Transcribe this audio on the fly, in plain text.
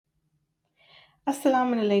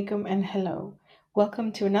Assalamu alaikum and hello.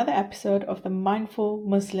 Welcome to another episode of the Mindful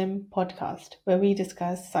Muslim podcast, where we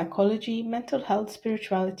discuss psychology, mental health,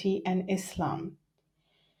 spirituality, and Islam.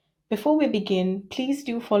 Before we begin, please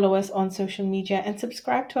do follow us on social media and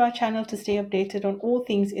subscribe to our channel to stay updated on all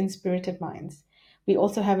things Inspirited Minds. We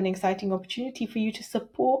also have an exciting opportunity for you to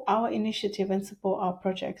support our initiative and support our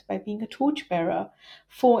projects by being a torchbearer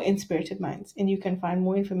for Inspirited Minds, and you can find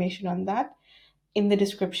more information on that in the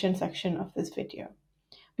description section of this video.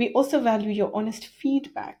 We also value your honest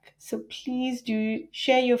feedback, so please do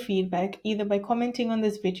share your feedback either by commenting on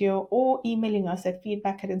this video or emailing us at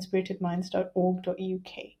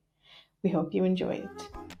feedback@inspiritedminds.org.uk. We hope you enjoy it.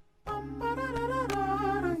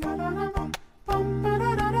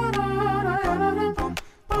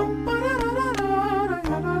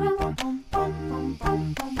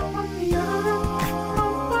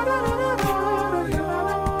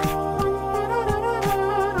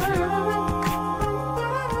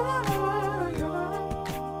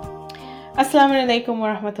 Assalamu alaikum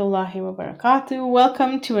wa rahmatullahi wa barakatuh.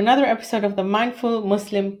 Welcome to another episode of the Mindful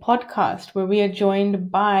Muslim podcast, where we are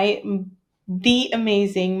joined by the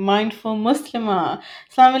amazing Mindful Muslimah.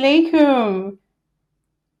 Assalamu alaikum.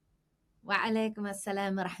 Wa alaikum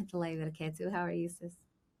assalam wa rahmatullahi wa barakatuh. How are you, sis?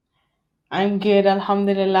 I'm good,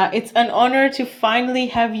 alhamdulillah. It's an honor to finally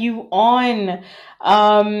have you on.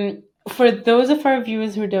 For those of our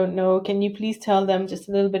viewers who don't know, can you please tell them just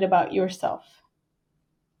a little bit about yourself?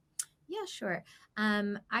 Yeah, sure.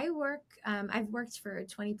 I've worked for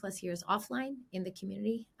 20 plus years offline in the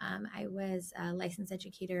community. I was a licensed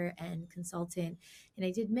educator and consultant, and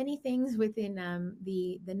I did many things within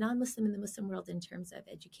the non-Muslim and the Muslim world in terms of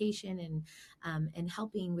education and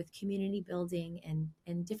helping with community building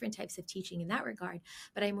and different types of teaching in that regard.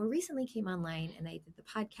 But I more recently came online and I did the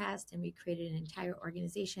podcast, and we created an entire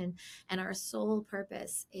organization. And our sole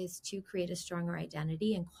purpose is to create a stronger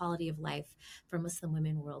identity and quality of life for Muslim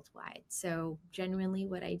women worldwide. So genuinely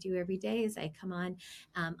what I do every day is I come on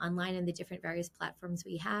online in the different various platforms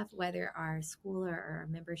we have, whether our school or our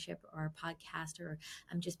membership or our podcast or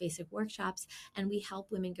just basic workshops. And we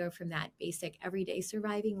help women go from that basic everyday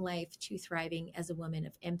surviving life to thriving as a woman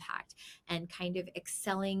of impact and kind of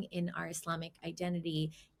excelling in our Islamic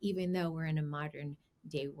identity, even though we're in a modern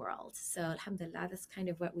day world. So alhamdulillah, that's kind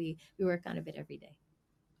of what we work on a bit every day.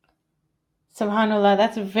 Subhanallah,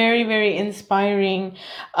 that's very, very inspiring.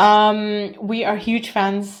 We are huge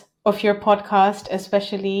fans of your podcast,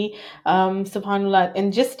 especially, Subhanallah.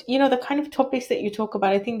 And just, the kind of topics that you talk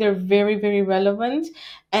about, I think they're very, very relevant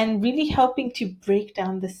and really helping to break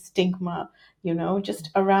down the stigma, just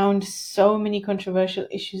around so many controversial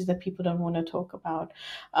issues that people don't want to talk about.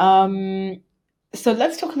 So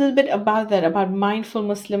let's talk a little bit about that, about Mindful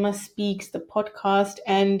Muslimah Speaks, the podcast,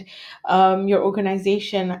 and your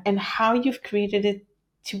organization, and how you've created it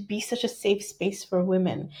to be such a safe space for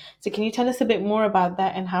women. So can you tell us a bit more about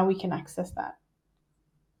that and how we can access that?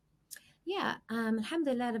 Yeah,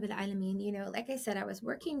 alhamdulillah rabbil alameen. Like I said, I was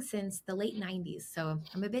working since the late 90s, so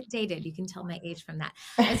I'm a bit dated. You can tell my age from that.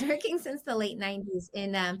 I was working since the late 90s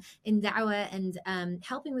in da'wah and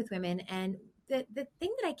helping with women. And the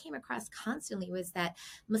thing that I came across constantly was that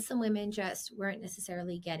Muslim women just weren't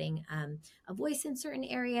necessarily getting a voice in certain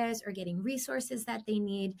areas or getting resources that they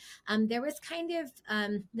need. There was kind of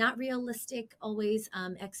not realistic always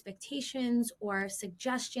expectations or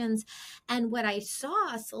suggestions. And what I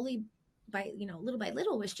saw slowly by little by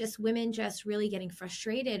little was just women just really getting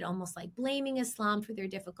frustrated, almost like blaming Islam for their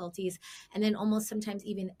difficulties, and then almost sometimes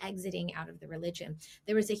even exiting out of the religion.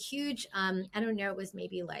 There was a huge I don't know, it was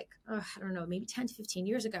maybe like I don't know, maybe 10 to 15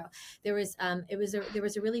 years ago, there was there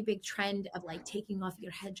was a really big trend of like taking off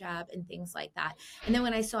your hijab and things like that. And then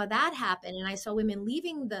when I saw that happen and I saw women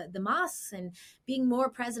leaving the mosques and being more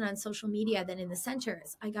present on social media than in the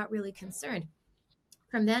centers, I got really concerned.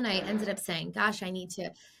 From then I ended up saying, gosh,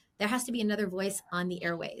 there has to be another voice on the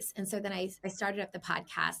airways. And so then I started up the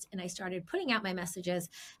podcast and I started putting out my messages,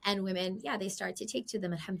 and women, yeah, they started to take to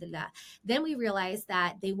them, alhamdulillah. Then we realized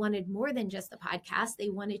that they wanted more than just the podcast.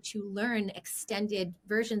 They wanted to learn extended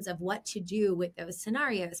versions of what to do with those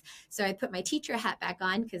scenarios. So I put my teacher hat back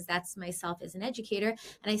on, because that's myself as an educator.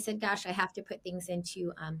 And I said, gosh, I have to put things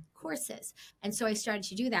into courses. And so I started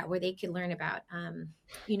to do that, where they could learn about,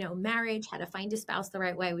 marriage, how to find a spouse the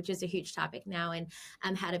right way, which is a huge topic now, and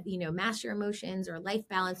how to, master emotions or life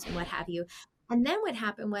balance and what have you. And then what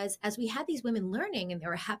happened was, as we had these women learning and they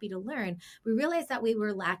were happy to learn, we realized that we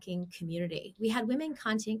were lacking community. We had women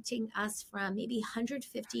contacting us from maybe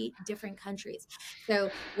 150 different countries.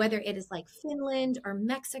 So whether it is like Finland or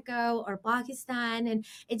Mexico or Pakistan, and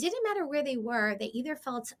it didn't matter where they were, they either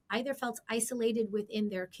felt isolated within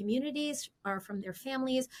their communities or from their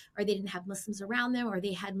families, or they didn't have Muslims around them, or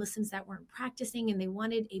they had Muslims that weren't practicing and they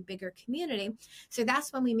wanted a bigger community. So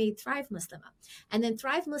that's when we made Thrive Muslimah. And then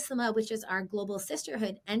Thrive Muslimah, which is our global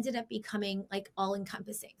sisterhood, ended up becoming like all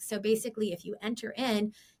encompassing. So basically, if you enter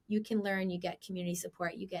in, you can learn, you get community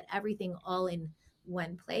support, you get everything all in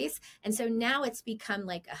one place. And so now it's become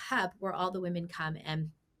like a hub where all the women come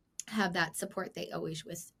and have that support they always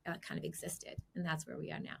was kind of existed. And that's where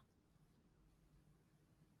we are now.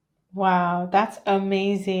 Wow, that's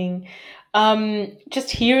amazing.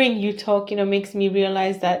 Just hearing you talk, makes me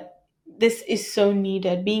realize that this is so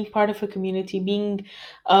needed. Being part of a community, being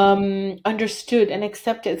understood and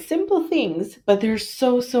accepted. Simple things, but they're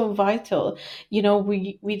so, so vital.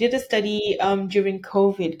 We did a study during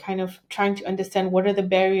COVID, kind of trying to understand what are the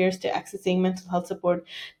barriers to accessing mental health support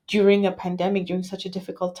during a pandemic, during such a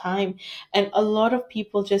difficult time. And a lot of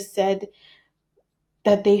people just said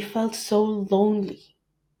that they felt so lonely.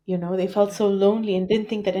 They felt Yeah. so lonely and didn't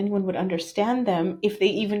think that anyone would understand them if they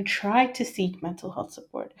even tried to seek mental health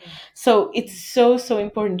support. Yeah. So it's so, so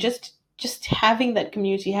important, just having that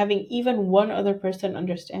community, having even one other person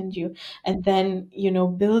understand you, and then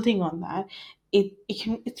building on that.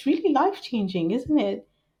 It's really life changing, isn't it?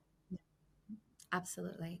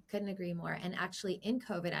 Absolutely. Couldn't agree more. And actually, in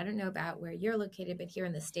COVID, I don't know about where you're located, but here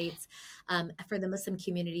in the States, for the Muslim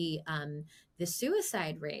community, the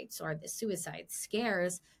suicide rates or the suicide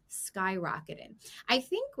scares skyrocketed. I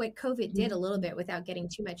think what COVID did a little Mhm. bit, without getting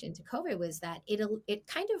too much into COVID, was that it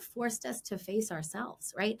kind of forced us to face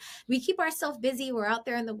ourselves, right? We keep ourselves busy. We're out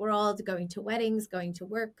there in the world, going to weddings, going to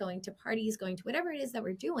work, going to parties, going to whatever it is that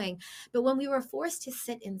we're doing. But when we were forced to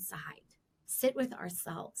sit inside, sit with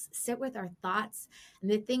ourselves, sit with our thoughts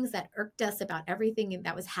and the things that irked us about everything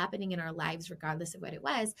that was happening in our lives, regardless of what it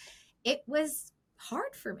was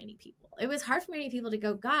hard for many people. It was hard for many people to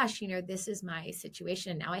go, gosh, this is my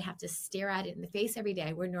situation. Now I have to stare at it in the face every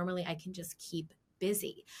day, where normally I can just keep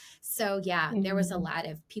busy. So, yeah, there was a Mhm. lot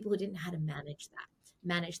of people who didn't know how to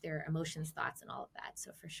manage their emotions, thoughts, and all of that.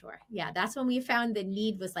 So, for sure. Yeah, that's when we found the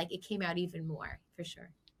need was like it came out even more, for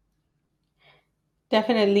sure.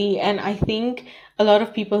 Definitely. And I think a lot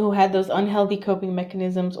of people who had those unhealthy coping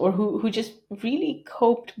mechanisms, or who just really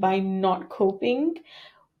coped by not coping,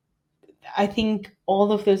 I think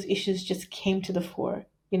all of those issues just came to the fore.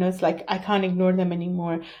 It's like I can't ignore them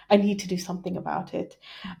anymore. I need to do something about it.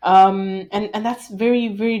 And that's very,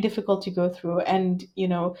 very difficult to go through. And,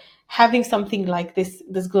 having something like this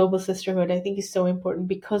global sisterhood, I think is so important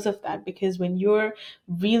because of that. Because when you're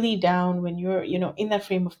really down, when you're, in that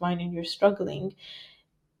frame of mind and you're struggling,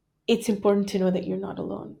 it's important to know that you're not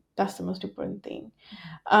alone. That's the most important thing.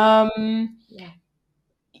 Um, Yeah.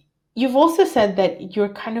 you've also said that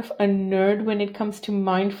you're kind of a nerd when it comes to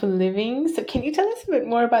mindful living. So can you tell us a bit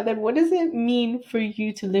more about that? What does it mean for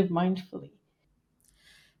you to live mindfully?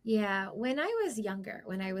 Yeah, when I was younger,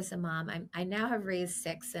 when I was a mom, I now have raised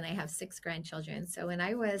six and I have six grandchildren. So when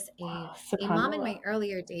I was Wow, a mom in subhanallah. my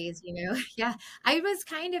earlier days, yeah, I was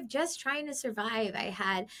kind of just trying to survive. I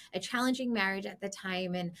had a challenging marriage at the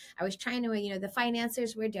time, and I was trying to, the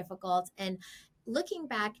finances were difficult. And looking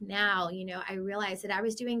back now, I realized that I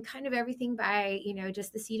was doing kind of everything by,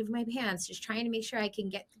 just the seat of my pants, just trying to make sure I can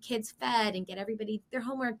get the kids fed and get everybody their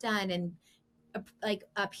homework done and like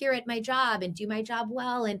appear at my job and do my job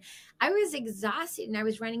well. And I was exhausted and I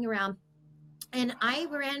was running around and I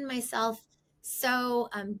ran myself so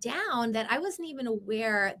down that I wasn't even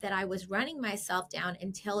aware that I was running myself down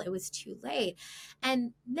until it was too late.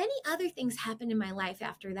 And many other things happened in my life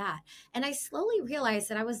after that. And I slowly realized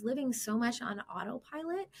that I was living so much on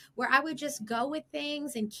autopilot, where I would just go with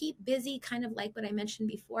things and keep busy, kind of like what I mentioned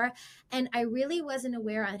before. And I really wasn't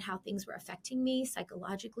aware on how things were affecting me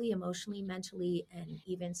psychologically, emotionally, mentally, and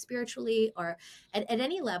even spiritually, or at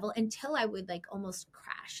any level, until I would like almost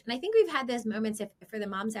crash. And I think we've had those moments, for the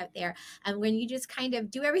moms out there, and when you just kind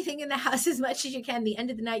of do everything in the house as much as you can, the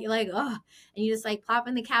end of the night, you're like, oh, and you just like plop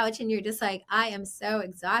on the couch and you're just like, I am so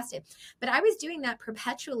exhausted. But I was doing that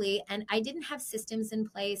perpetually and I didn't have systems in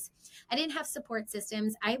place. I didn't have support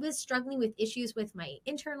systems. I was struggling with issues with my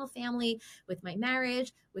internal family, with my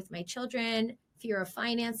marriage, with my children, fear of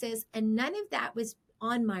finances, and none of that was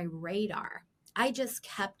on my radar. I just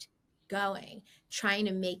kept going, trying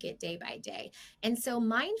to make it day by day. And so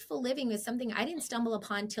mindful living was something I didn't stumble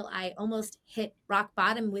upon till I almost hit rock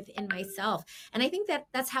bottom within myself. And I think that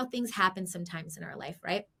that's how things happen sometimes in our life,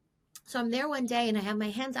 right? So I'm there one day and I have my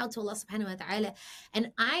hands out to Allah subhanahu wa ta'ala.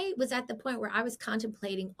 And I was at the point where I was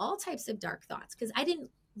contemplating all types of dark thoughts because I didn't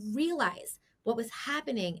realize what was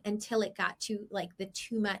happening until it got to like the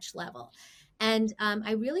too much level. And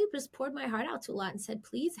I really just poured my heart out to Allah and said,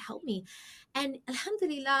 please help me. And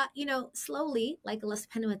alhamdulillah, slowly, like Allah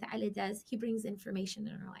subhanahu wa ta'ala does, He brings information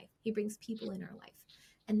in our life. He brings people in our life.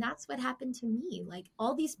 And that's what happened to me, like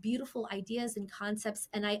all these beautiful ideas and concepts.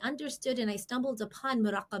 And I understood and I stumbled upon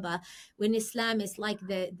muraqabah when Islam is like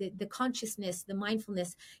the consciousness, the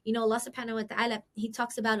mindfulness. Allah subhanahu wa ta'ala, He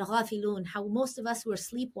talks about ghafilun, how most of us were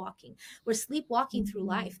sleepwalking. We're sleepwalking through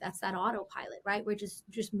life. That's that autopilot, right? We're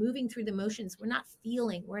just moving through the motions. We're not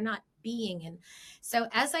feeling, we're not being. And so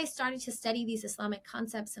as I started to study these Islamic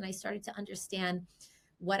concepts and I started to understand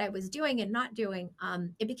what I was doing and not doing,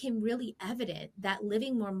 it became really evident that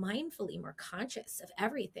living more mindfully, more conscious of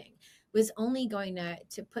everything was only going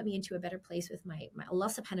to put me into a better place with my Allah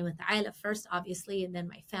subhanahu wa ta'ala first, obviously, and then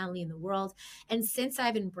my family and the world. And since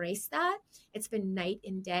I've embraced that, it's been night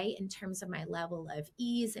and day in terms of my level of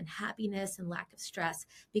ease and happiness and lack of stress,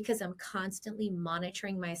 because I'm constantly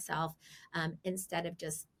monitoring myself instead of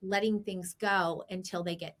just letting things go until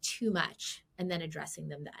they get too much and then addressing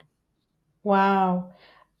them then. Wow.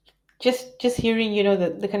 Just hearing,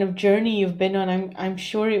 the kind of journey you've been on, I'm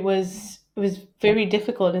sure it was very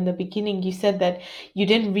difficult in the beginning. You said that you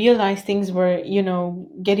didn't realize things were,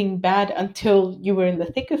 getting bad until you were in the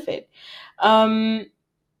thick of it. Um,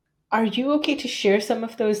 are you okay to share some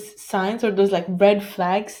of those signs or those like red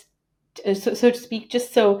flags, so to speak,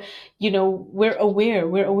 just so, we're aware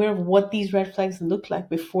of what these red flags look like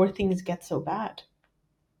before things get so bad?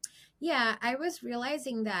 Yeah, I was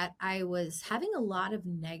realizing that I was having a lot of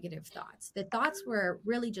negative thoughts. The thoughts were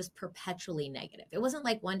really just perpetually negative. It wasn't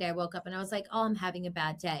like one day I woke up and I was like, oh, I'm having a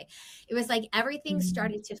bad day. It was like everything Mm.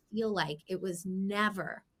 started to feel like it was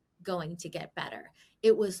never going to get better.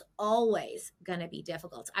 It was always going to be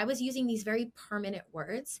difficult. I was using these very permanent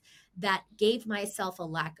words that gave myself a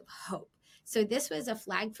lack of hope. So this was a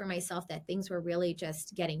flag for myself that things were really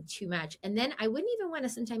just getting too much. And then I wouldn't even want to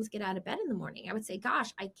sometimes get out of bed in the morning. I would say,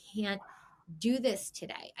 gosh, I can't do this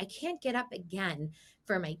today. I can't get up again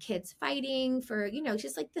for my kids fighting, for,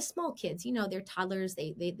 just like the small kids, they're toddlers,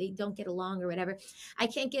 they don't get along or whatever. I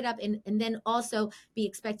can't get up and then also be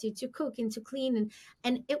expected to cook and to clean.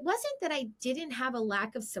 And it wasn't that I didn't have a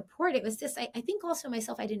lack of support. It was just, I think also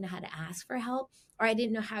myself, I didn't know how to ask for help, or I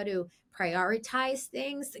didn't know how to prioritize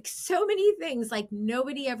things, like so many things like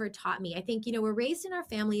nobody ever taught me. I think, we're raised in our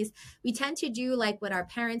families. We tend to do like what our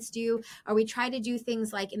parents do, or we try to do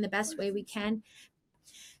things like in the best way we can.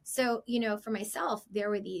 So, for myself, there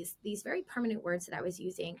were these very permanent words that I was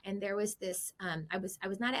using, and there was this. I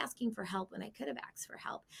was not asking for help when I could have asked for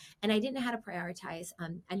help, and I didn't know how to prioritize.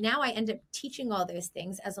 And now I end up teaching all those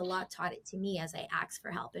things as Allah taught it to me as I asked for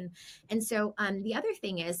help. And so the other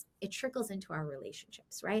thing is it trickles into our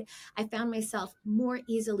relationships, right? I found myself more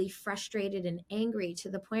easily frustrated and angry to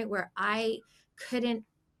the point where I couldn't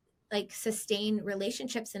like sustain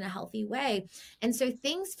relationships in a healthy way. And so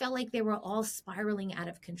things felt like they were all spiraling out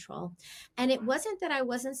of control. And it wasn't that I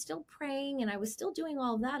wasn't still praying and I was still doing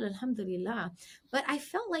all of that, alhamdulillah, but I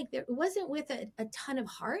felt like there it wasn't with a ton of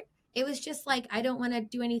heart. It was just like, I don't want to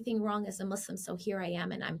do anything wrong as a Muslim. So here I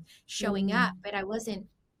am and I'm showing up, Mm. but I wasn't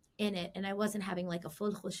in it and I wasn't having like a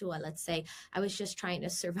full khushua, let's say. I was just trying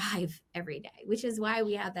to survive every day, which is why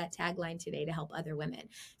we have that tagline today to help other women.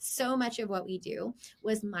 So much of what we do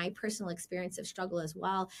was my personal experience of struggle as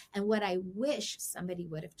well. And what I wish somebody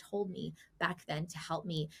would have told me back then to help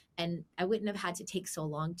me. And I wouldn't have had to take so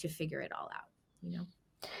long to figure it all out.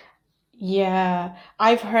 Yeah,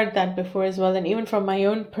 I've heard that before as well. And even from my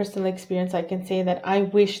own personal experience, I can say that I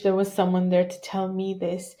wish there was someone there to tell me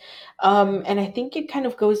this. And I think it kind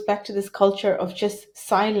of goes back to this culture of just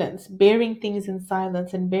silence, bearing things in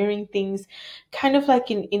silence and bearing things kind of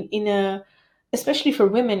like in a, especially for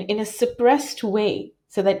women, in a suppressed way.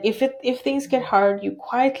 So that if things get hard, you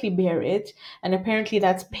quietly bear it. And apparently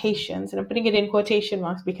that's patience. And I'm putting it in quotation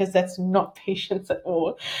marks because that's not patience at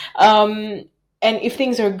all. Um, and if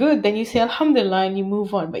things are good, then you say Alhamdulillah and you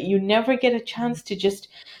move on. But you never get a chance to just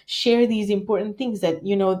share these important things that,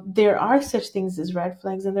 there are such things as red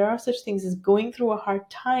flags and there are such things as going through a hard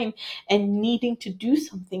time and needing to do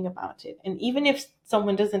something about it. And even if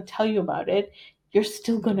someone doesn't tell you about it, you're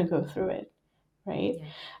still going to go through it, right?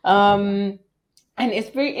 Yeah. Um, And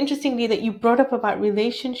it's very interestingly that you brought up about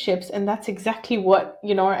relationships, and that's exactly what,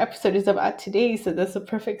 our episode is about today. So that's a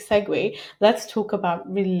perfect segue. Let's talk about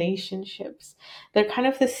relationships. They're kind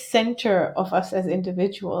of the center of us as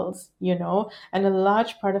individuals, and a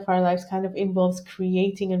large part of our lives kind of involves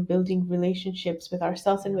creating and building relationships with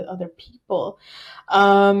ourselves and Yeah. with other people.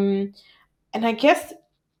 Um, and I guess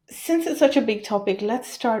since it's such a big topic, let's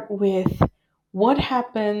start with what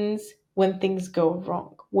happens when things go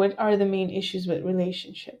wrong. What are the main issues with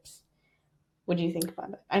relationships? What do you think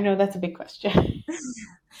about that? I know that's a big question.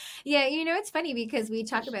 Yeah, it's funny because we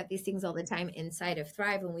talk about these things all the time inside of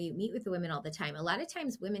Thrive when we meet with the women all the time. A lot of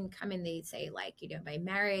times women come and they say, like, my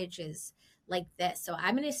marriage is like this. So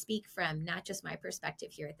I'm going to speak from not just my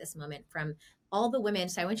perspective here at this moment, from all the women.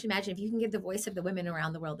 So I want you to imagine if you can give the voice of the women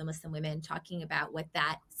around the world, the Muslim women, talking about what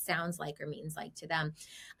that sounds like or means like to them.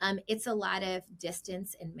 It's a lot of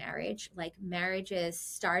distance in marriage. Like marriages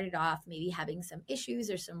started off maybe having some issues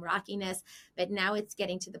or some rockiness, but now it's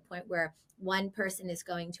getting to the point where one person is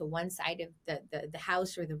going to one side of the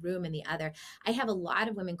house or the room and the other. I have a lot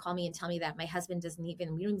of women call me and tell me that my husband we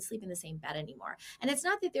don't even sleep in the same bed anymore. And it's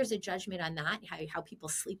not that there's a judgment on that, how people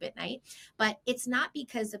sleep at night, but it's not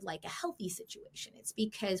because of like a healthy situation. It's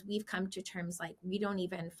because we've come to terms like we don't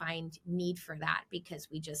even find need for that because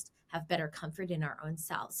we just have better comfort in our own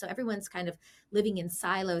selves. So everyone's kind of living in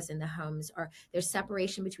silos in the homes, or there's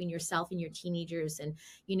separation between yourself and your teenagers. And,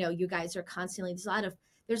 you guys are constantly,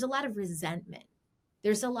 there's a lot of resentment.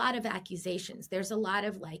 There's a lot of accusations. There's a lot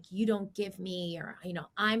of like, you don't give me, or,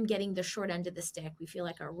 I'm getting the short end of the stick. We feel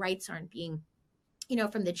like our rights aren't being,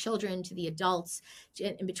 from the children to the adults,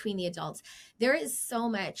 in between the adults. There is so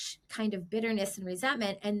much kind of bitterness and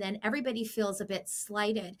resentment. And then everybody feels a bit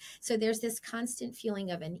slighted. So there's this constant feeling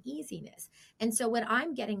of uneasiness. And so what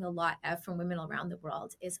I'm getting a lot of from women around the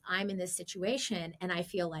world is I'm in this situation and I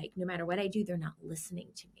feel like no matter what I do, they're not listening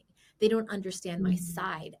to me. They don't understand my Mm.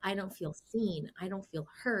 side. I don't feel seen. I don't feel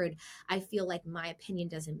heard. I feel like my opinion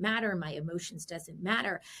doesn't matter. My emotions doesn't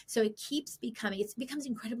matter. So it becomes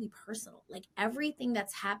incredibly personal. Like everything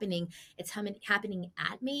that's happening, it's happening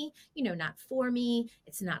at me, not for me.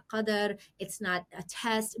 It's not qadar. It's not a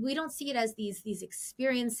test. We don't see it as these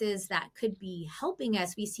experiences that could be helping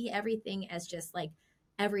us. We see everything as just like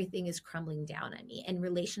everything is crumbling down on me, and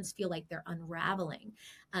relations feel like they're unraveling,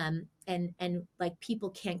 and like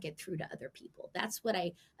people can't get through to other people. That's what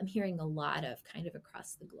I'm hearing a lot of kind of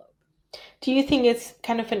across the globe. Do you think it's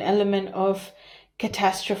kind of an element of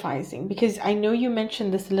catastrophizing? Because I know you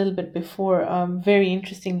mentioned this a little bit before, very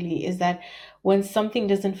interestingly, is that when something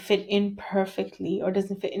doesn't fit in perfectly or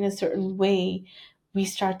doesn't fit in a certain way, we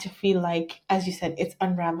start to feel like, as you said, it's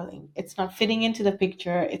unraveling. It's not fitting into the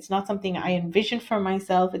picture. It's not something I envisioned for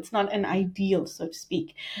myself. It's not an ideal, so to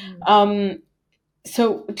speak. Mm. Um,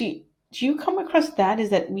 so do you come across that, is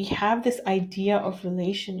that we have this idea of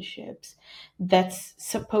relationships that's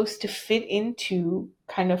supposed to fit into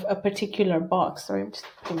kind of a particular box. Sorry, I'm just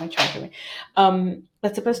putting my charger away.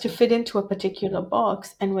 That's supposed to Okay. fit into a particular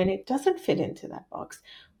box, and when it doesn't fit into that box,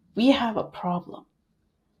 we have a problem.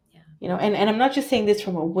 Yeah. And I'm not just saying this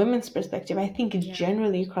from a women's perspective. I think it's Yeah.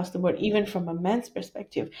 generally across the board, even from a man's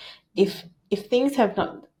perspective. if Mm. if things have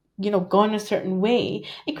not gone a certain way,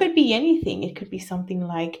 it could be anything. It could be something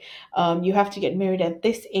like, you have to get married at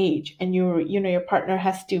this age, and your partner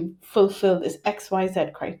has to fulfill this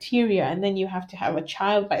XYZ criteria, and then you have to have a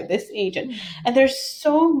child by this age, and there's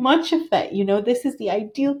so much of that. This is the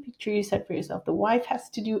ideal picture you set for yourself. The wife has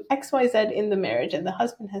to do XYZ in the marriage, and the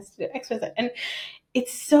husband has to do XYZ, and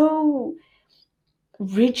it's so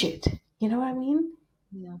rigid. You know what I mean?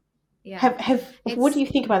 Yeah. Yeah. What do It's you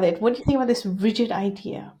think about it? What do you think about this rigid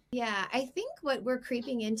idea? Yeah, I think what we're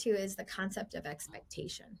creeping into is the concept of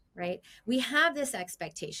expectation, right? We have this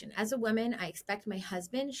expectation. As a woman, I expect my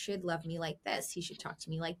husband should love me like this. He should talk to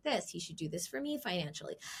me like this. He should do this for me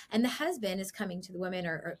financially. And the husband is coming to the woman,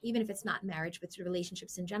 or even if it's not marriage, but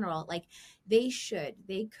relationships in general, like they should,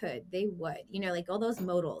 they could, they would, like all those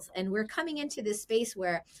modals. And we're coming into this space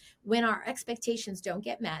where when our expectations don't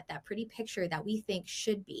get met, that pretty picture that we think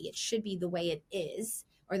it should be the way it is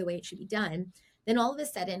or the way it should be done, then all of a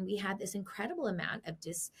sudden we have this incredible amount of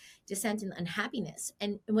dissent and unhappiness.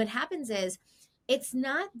 And what happens is it's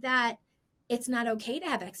not that it's not okay to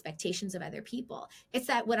have expectations of other people. It's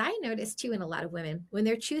that what I notice too in a lot of women when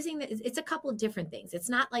they're choosing, it's a couple of different things. It's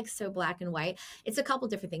not like so black and white. It's a couple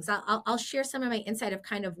of different things. I'll share some of my insight of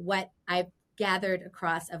kind of what I've gathered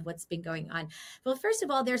across of what's been going on. Well, first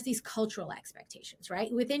of all, there's these cultural expectations,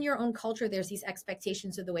 right? Within your own culture, there's these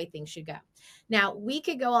expectations of the way things should go. Now, we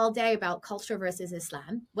could go all day about culture versus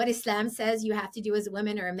Islam, what Islam says you have to do as a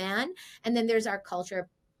woman or a man. And then there's our culture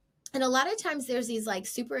And a lot of times there's these like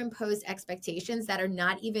superimposed expectations that are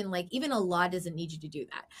not even like, even a law doesn't need you to do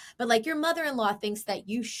that. But like your mother-in-law thinks that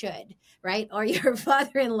you should, right? Or your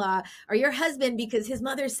father-in-law or your husband because his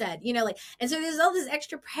mother said, like, and so there's all this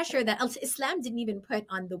extra pressure that Islam didn't even put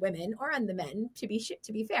on the women or on the men, to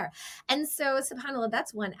be fair. And so subhanAllah,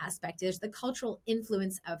 that's one aspect. There's the cultural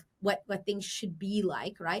influence of what things should be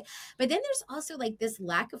like, right? But then there's also like this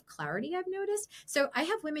lack of clarity I've noticed. So I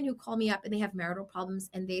have women who call me up and they have marital problems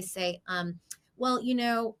and they say, well,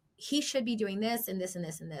 he should be doing this and this and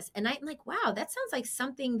this and this. And I'm like, wow, that sounds like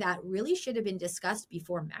something that really should have been discussed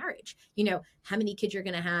before marriage. How many kids you're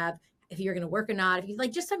going to have, if you're going to work or not, if you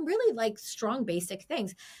like just some really like strong basic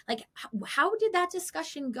things. Like how did that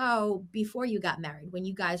discussion go before you got married when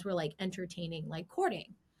you guys were like entertaining, like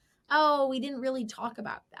courting? Oh, we didn't really talk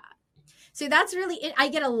about that. So that's really it. I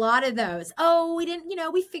get a lot of those. Oh, we didn't,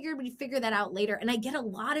 we'd figure that out later. And I get a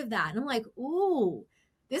lot of that. And I'm like, ooh,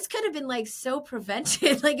 this could have been like so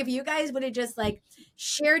prevented. Like if you guys would have just like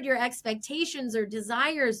shared your expectations or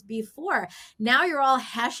desires before, now you're all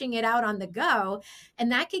hashing it out on the go. And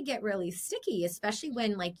that could get really sticky, especially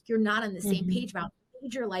when like you're not on the same Mm-hmm. page about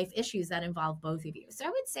major life issues that involve both of you. So I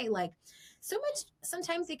would say like so much,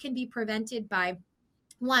 sometimes it can be prevented by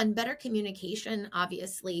one, better communication,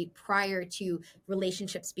 obviously, prior to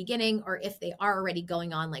relationships beginning, or if they are already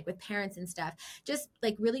going on, like with parents and stuff, just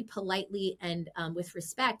like really politely and with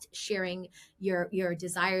respect, sharing your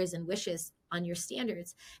desires and wishes on your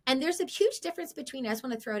standards. And there's a huge difference between, I just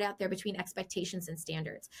want to throw it out there, between expectations and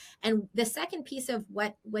standards. And the second piece of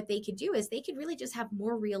what they could do is they could really just have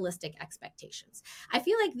more realistic expectations. I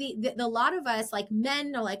feel like the a lot of us, like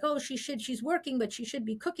men, are like, oh, she's working, but she should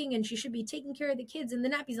be cooking and she should be taking care of the kids and the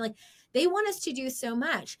nappies. And like they want us to do so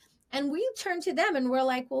much. And we turn to them and we're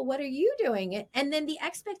like, well, what are you doing? And then the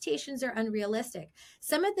expectations are unrealistic.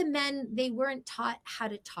 Some of the men, they weren't taught how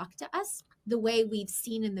to talk to us the way we've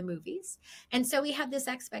seen in the movies. And so we have this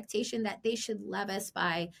expectation that they should love us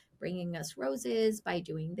by bringing us roses, by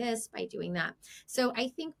doing this, by doing that. So I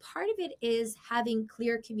think part of it is having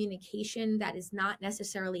clear communication that is not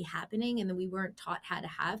necessarily happening and that we weren't taught how to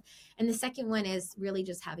have. And the second one is really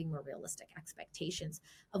just having more realistic expectations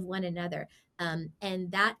of one another.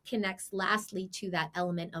 And that connects lastly to that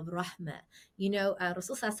element of rahmah.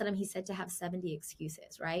 Rasul Sallallahu Alaihi Wasallam, he said to have 70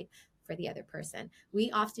 excuses, right? For the other person.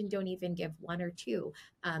 We often don't even give one or two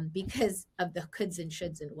because of the coulds and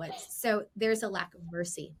shoulds and woulds. So there's a lack of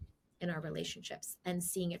mercy in our relationships and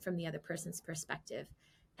seeing it from the other person's perspective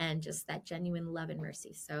and just that genuine love and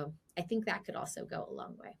mercy. So I think that could also go a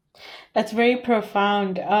long way. That's very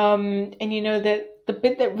profound. And that the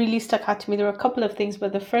bit that really stuck out to me, there were a couple of things,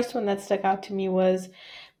 but the first one that stuck out to me was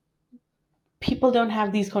people don't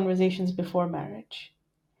have these conversations before marriage.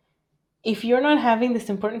 If you're not having this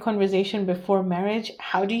important conversation before marriage,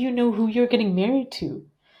 how do you know who you're getting married to?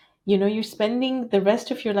 You're spending the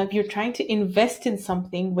rest of your life, you're trying to invest in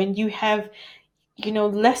something when you have,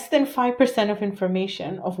 less than 5% of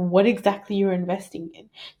information of what exactly you're investing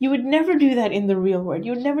in. You would never do that in the real world.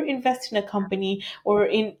 You would never invest in a company or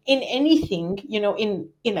in anything,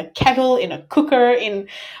 in a kettle, in a cooker, in,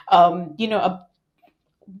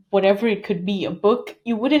 whatever it could be, a book.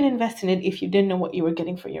 You wouldn't invest in it if you didn't know what you were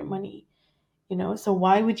getting for your money. So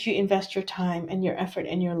why would you invest your time and your effort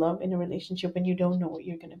and your love in a relationship when you don't know what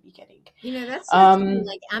you're going to be getting? That's so true. um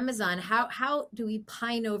Like Amazon, how do we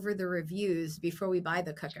pine over the reviews before we buy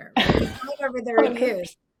the cooker, right? We pine over the oh no.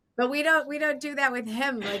 reviews. But we don't do that with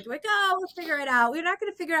him. Like, oh, we'll figure it out. We're not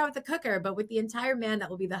going to figure it out with the cooker, but with the entire man that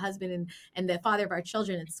will be the husband and the father of our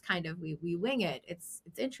children, it's kind of we wing it. It's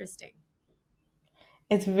interesting.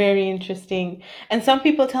 It's very interesting. And some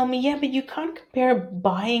people tell me, yeah, but you can't compare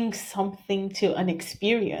buying something to an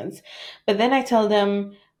experience. But then I tell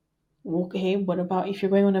them, okay, what about if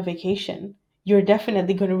you're going on a vacation? You're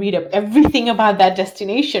definitely going to read up everything about that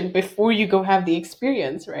destination before you go have the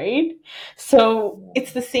experience, right? So Yeah.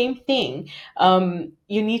 it's the same thing.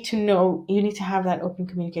 You need to have that open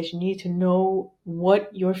communication. You need to know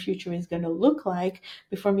what your future is going to look like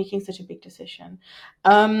before making such a big decision.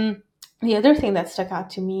 The other thing that stuck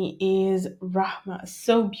out to me is Rahma.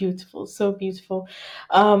 So beautiful, so beautiful.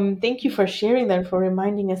 Thank you for sharing that, for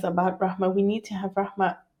reminding us about Rahma. We need to have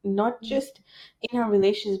Rahma not just in our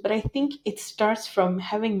relations, but I think it starts from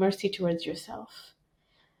having mercy towards yourself.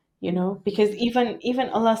 Because even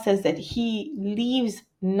Allah says that He leaves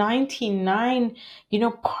 99,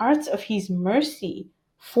 parts of His mercy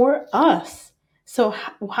for us. So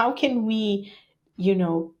how can we, you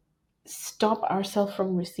know, stop ourselves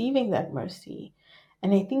from receiving that mercy?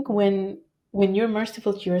 And I think when when you're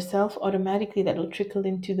merciful to yourself, automatically that'll trickle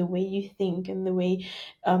into the way you think and the way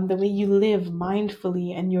you live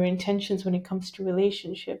mindfully and your intentions when it comes to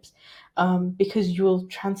relationships, because you'll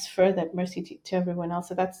transfer that mercy to everyone else.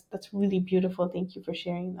 So that's really beautiful. Thank you for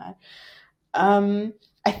sharing that. Um,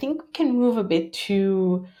 I think we can move a bit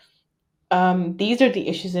to these are the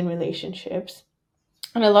issues in relationships.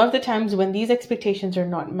 And a lot of the times when these expectations are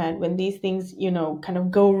not met, when these things, kind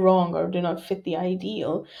of go wrong or do not fit the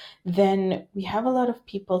ideal, then we have a lot of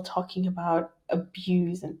people talking about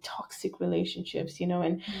abuse and toxic relationships,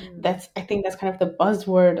 and Mm. I think that's kind of the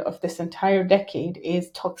buzzword of this entire decade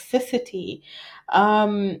is toxicity.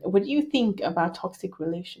 What do you think about toxic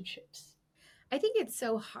relationships? I think it's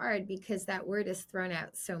so hard because that word is thrown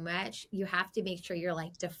out so much. You have to make sure you're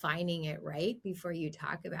like defining it right before you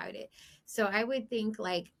talk about it. So I would think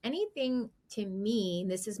like anything to me,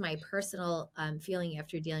 this is my personal feeling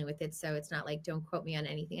after dealing with it. So it's not like don't quote me on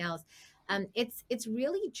anything else. It's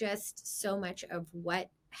really just so much of what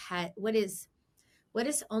is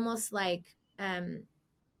almost like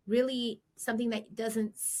really something that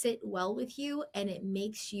doesn't sit well with you, and it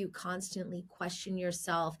makes you constantly question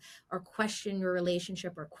yourself or question your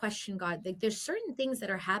relationship or question God. Like there's certain things that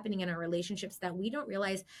are happening in our relationships that we don't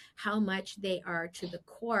realize how much they are to the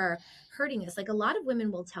core hurting us. Like a lot of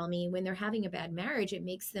women will tell me when they're having a bad marriage, it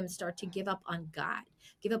makes them start to give up on God,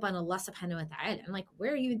 give up on Allah subhanahu wa ta'ala. I'm like,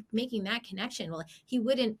 where are you making that connection? Well, he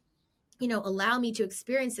wouldn't allow me to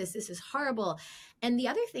experience this is horrible. And the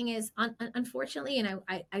other thing is unfortunately, and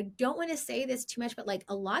I don't want to say this too much, but like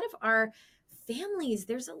a lot of our families,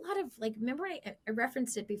 there's a lot of like, remember I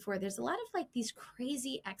referenced it before, there's a lot of like these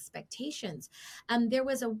crazy expectations. There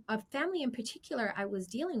was a family in particular I was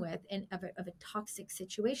dealing with and of a toxic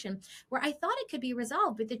situation where I thought it could be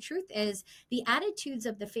resolved, but the truth is the attitudes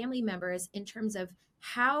of the family members in terms of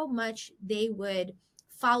how much they would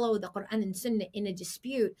follow the Quran and Sunnah in a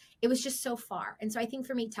dispute, it was just so far. And so I think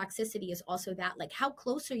for me, toxicity is also that, like, how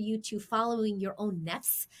close are you to following your own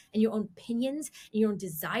nafs and your own opinions and your own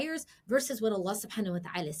desires versus what Allah subhanahu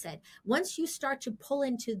wa ta'ala said? Once you start to pull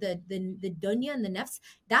into the dunya and the nafs,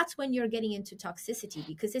 that's when you're getting into toxicity,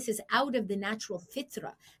 because this is out of the natural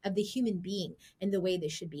fitra of the human being and the way they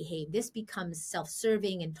should behave. This becomes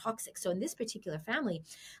self-serving and toxic. So in this particular family,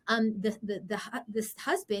 this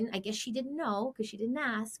husband, I guess she didn't know because she didn't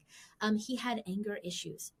ask, he had anger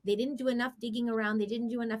issues. They didn't do enough digging around. They didn't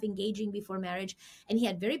do enough engaging before marriage. And he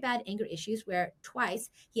had very bad anger issues where twice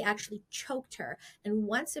he actually choked her. And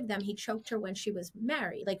once of them, he choked her when she was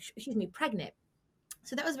married, like, excuse me, pregnant.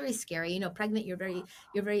 So that was very scary. Pregnant, you're very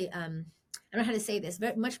I don't know how to say this,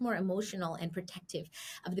 very much more emotional and protective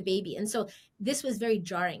of the baby. And so this was very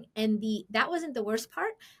jarring. And that wasn't the worst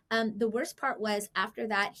part. The worst part was after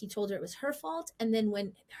that, he told her it was her fault. And then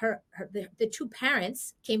when the two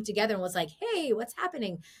parents came together and was like, hey, what's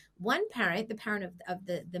happening? One parent, the parent of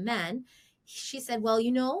the man, she said, well,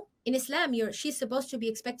 in Islam, she's supposed to be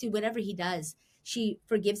expected whatever he does, she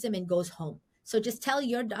forgives him and goes home. So just tell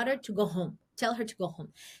your daughter to go home. Tell her to go home.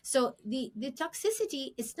 So the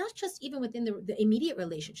toxicity is not just even within the immediate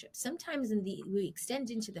relationship. Sometimes we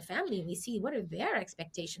extend into the family and we see what are their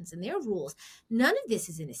expectations and their rules. None of this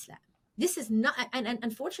is in Islam. This is not, and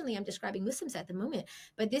unfortunately, I'm describing Muslims at the moment,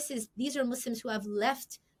 but these are Muslims who have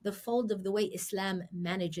left the fold of the way Islam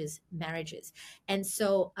manages marriages. And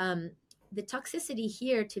so the toxicity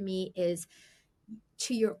here to me is,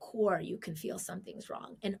 to your core, you can feel something's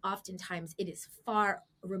wrong. And oftentimes it is far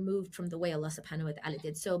removed from the way Allah subhanahu wa ta'ala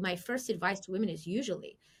did. So my first advice to women is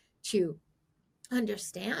usually to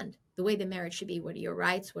understand the way the marriage should be. What are your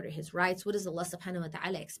rights? What are his rights? What does Allah subhanahu wa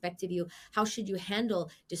ta'ala expect of you? How should you handle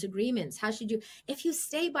disagreements? If you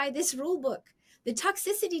stay by this rule book, the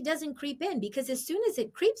toxicity doesn't creep in, because as soon as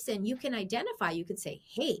it creeps in, you can identify, you could say,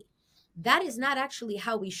 hey, that is not actually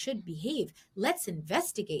how we should behave. Let's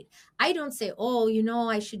investigate. I don't say, oh,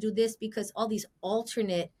 I should do this, because all these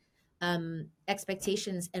alternate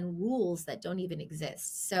expectations and rules that don't even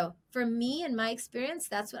exist. So for me, in my experience,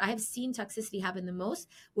 that's what I have seen toxicity happen the most,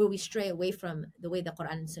 where we stray away from the way the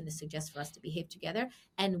Quran and Sunnah suggest for us to behave together,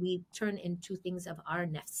 and we turn into things of our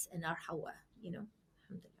nafs and our hawa.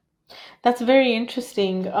 That's very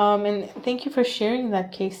interesting. And thank you for sharing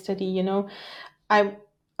that case study. I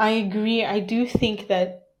I agree. I do think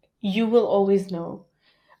that you will always know.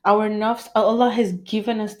 our nafs, Allah has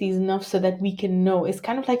given us these nafs so that we can know. It's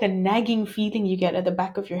kind of like a nagging feeling you get at the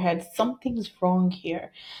back of your head. Something's wrong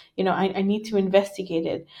here. I need to Mm, investigate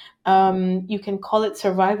it. You can call it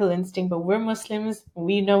survival instinct, but we're Muslims.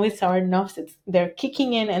 We know it's our nafs. They're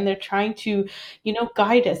kicking in and they're trying to,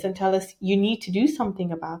 guide us and tell us, you need to do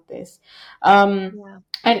something about this. yeah.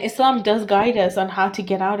 And Islam does guide us on how to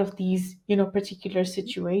get out of these, particular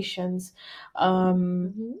situations.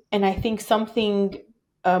 Hmm. And I think something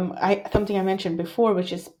I mentioned before,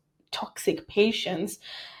 which is toxic patience.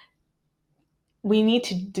 We need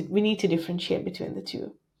to differentiate between the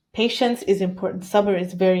two. Patience is important. Sabr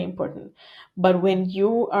is very important. But when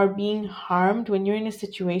you are being harmed, when you're in a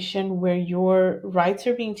situation where your rights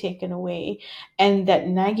are being taken away, and that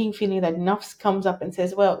nagging feeling, that nafs comes up and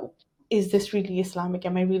says, well, is this really Islamic?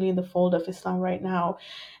 Am I really in the fold of Islam right now?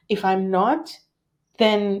 If I'm not,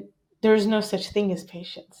 then there's no such thing as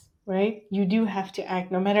patience, right? You do have to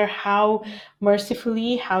act, no matter how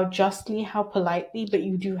mercifully, how justly, how politely, but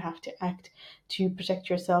you do have to act to protect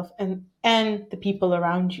yourself and the people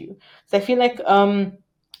around you. So I feel like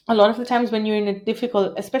a lot of the times when you're in a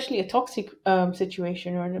difficult, especially a toxic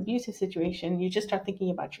situation or an abusive situation, you just start thinking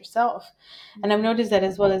about yourself. And I've noticed that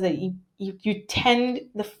as well, as that you tend,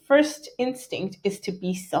 the first instinct is to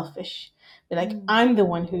be selfish. Be like, Mm, I'm the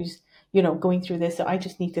one who's going through this, so I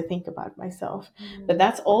just need to think about myself. But mm.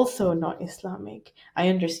 that's also not Islamic. I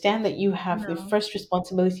understand that you have the No. first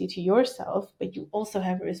responsibility to yourself, but you also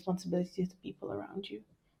have a responsibility to the people around you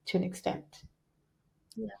to an extent.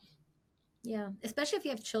 Yeah, especially if you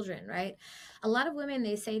have children, right? A lot of women,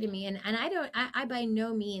 they say to me, and I by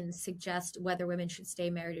no means suggest whether women should stay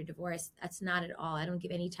married or divorced. That's not at all. I don't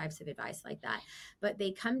give any types of advice like that. But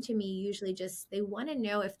they come to me usually just, they want to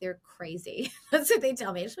know if they're crazy. That's what they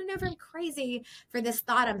tell me. I just want to know if I'm crazy for this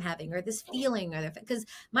thought I'm having or this feeling, or because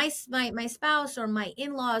my spouse or my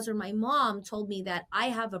in-laws or my mom told me that I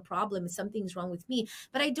have a problem, something's wrong with me,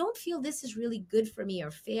 but I don't feel this is really good for me or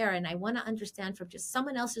fair. And I want to understand from just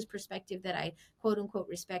someone else's perspective that I quote unquote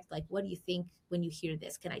respect. Like, what do you think when you hear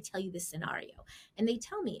this? Can I tell you this scenario? And they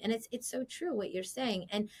tell me, and it's so true what you're saying.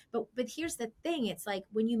 And but here's the thing: it's like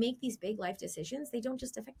when you make these big life decisions, they don't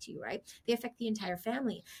just affect you, right? They affect the entire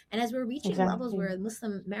family. And as we're reaching levels Exactly. where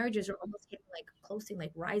Muslim marriages are almost getting like closing,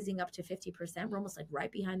 like rising up to 50%, we're almost like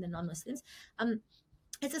right behind the non-Muslims. Um,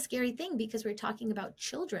 it's a scary thing because we're talking about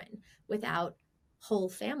children without whole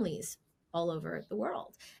families all over the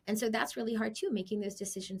world. And so that's really hard too, making those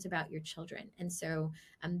decisions about your children. And so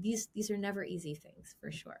these are never easy things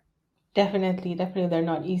for sure. Definitely, definitely, they're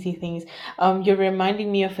not easy things. You're reminding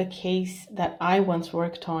me of a case that I once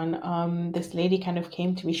worked on. This lady kind of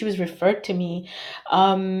came to me. She was referred to me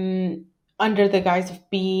under the guise of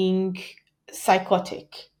being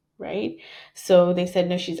psychotic, right? So they said,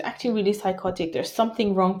 no, she's acting really psychotic. There's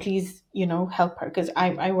something wrong. Please, help her. Because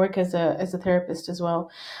I work as a therapist as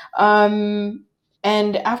well. Um,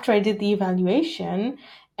 and after I did the evaluation,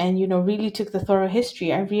 and really took the thorough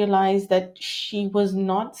history, I realized that she was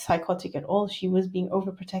not psychotic at all. She was being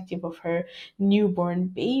overprotective of her newborn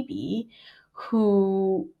baby,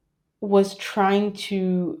 who was trying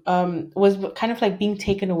to was kind of like being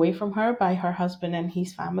taken away from her by her husband and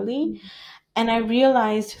his family. And I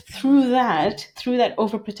realized through that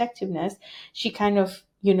overprotectiveness, she kind of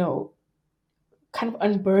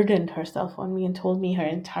unburdened herself on me and told me her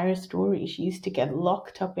entire story. She used to get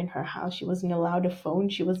locked up in her house. She wasn't allowed a phone.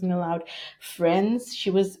 She wasn't allowed friends.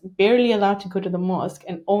 She was barely allowed to go to the mosque,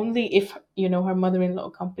 and only if, her mother-in-law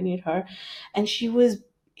accompanied her. And she was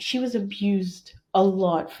abused a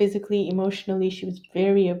lot, physically, emotionally. She was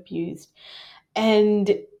very abused. And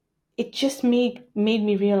it just made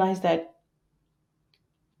me realize that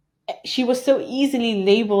she was so easily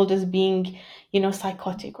labeled as being,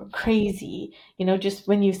 psychotic or crazy. Just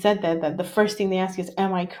when you said that the first thing they ask is,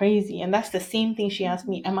 am I crazy? And that's the same thing she asked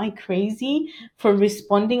me. Am I crazy for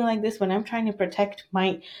responding like this when I'm trying to protect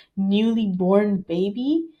my newly born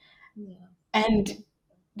baby? Yeah. And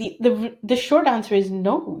the short answer is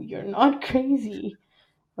no, you're not crazy,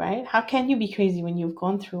 right? How can you be crazy when you've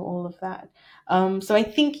gone through all of that? So I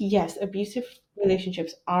think, yes, abusive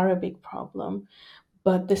relationships are a big problem,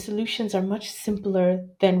 but the solutions are much simpler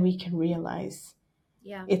than we can realize.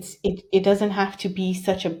 Yeah. It doesn't have to be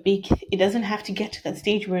such a big, it doesn't have to get to that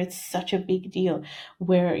stage where it's such a big deal,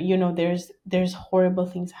 where there's horrible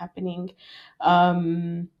things happening.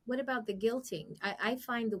 um What about the guilting? I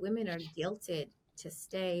find the women are guilted to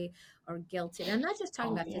stay, or guilted. I'm not just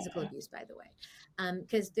talking oh about physical yeah. abuse, by the way,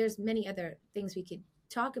 because there's many other things we could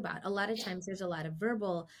talk about. A lot of times there's a lot of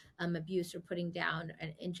verbal abuse or putting down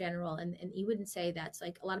in general. And you wouldn't say that's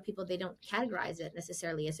like, a lot of people, they don't categorize it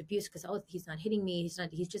necessarily as abuse because, oh, he's not hitting me.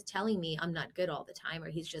 He's just telling me I'm not good all the time, or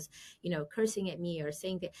he's just, cursing at me or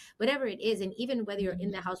saying that, whatever it is. And even whether you're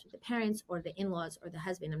in the house with the parents or the in-laws or the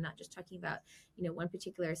husband, I'm not just talking about, one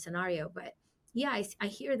particular scenario, but yeah, I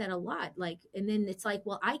hear that a lot. Like, and then it's like,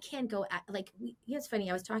 well, I can't go at, like, it's funny.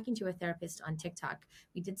 I was talking to a therapist on TikTok.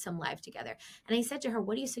 We did some live together. And I said to her,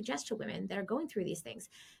 what do you suggest to women that are going through these things?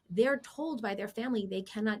 They're told by their family they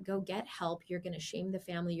cannot go get help. You're going to shame the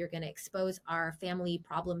family. You're going to expose our family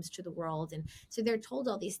problems to the world. And so they're told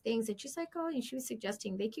all these things. And she's like, oh, and she was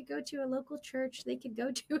suggesting they could go to a local church. They could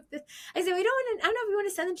go to this. I said, we don't want to, I don't know if we want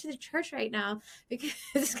to send them to the church right now because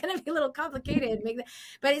it's going to be a little complicated.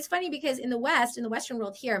 But it's funny because in the West, in the Western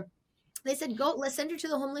world here, they said, go, let's send her to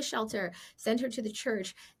the homeless shelter, send her to the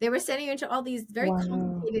church. They were sending her into all these very Wow.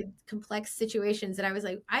 complicated, complex situations. And I was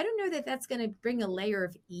like, I don't know that that's going to bring a layer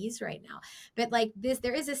of ease right now. But like this,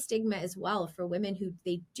 there is a stigma as well for women who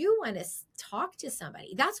they do want to talk to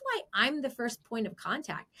somebody. That's why I'm the first point of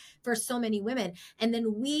contact for so many women. And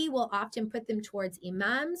then we will often put them towards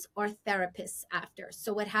imams or therapists after.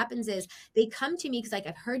 So what happens is they come to me because, like,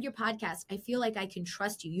 I've heard your podcast. I feel like I can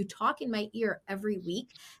trust you. You talk in my ear every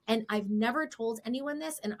week. And I've never told anyone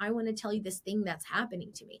this. And I want to tell you this thing that's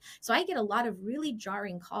happening to me. So I get a lot of really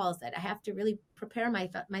jarring calls that I have to really prepare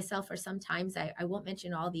myself for. Sometimes I won't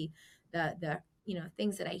mention all the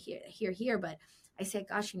things that I hear here, but I say,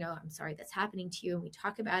 gosh, I'm sorry that's happening to you. And we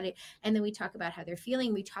talk about it. And then we talk about how they're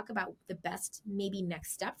feeling. We talk about the best, maybe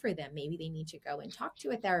next step for them. Maybe they need to go and talk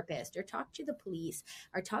to a therapist or talk to the police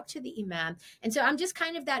or talk to the imam. And so I'm just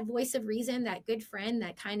kind of that voice of reason, that good friend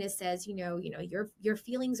that kind of says, your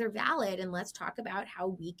feelings are valid, and let's talk about how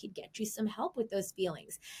we could get you some help with those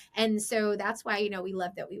feelings. And so that's why, we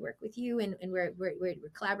love that we work with you, and we're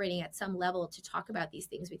collaborating at some level to talk about these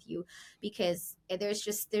things with you, because there's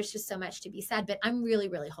just so much to be said. But I'm really,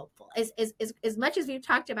 really hopeful. As much as we've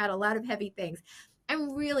talked about a lot of heavy things,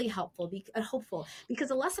 I'm really hopeful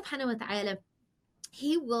because Allah subhanahu wa ta'ala,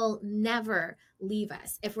 he will never leave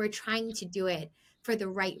us if we're trying to do it for the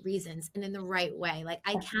right reasons and in the right way. Like,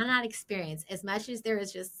 I cannot experience, as much as there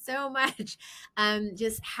is just so much,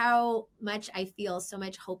 just how much I feel so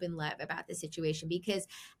much hope and love about the situation. Because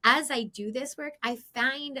as I do this work, I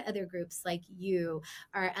find other groups like you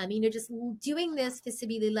are, just doing this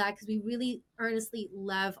fisabilillah, because we really earnestly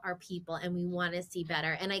love our people and we want to see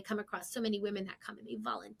better. And I come across so many women that come and they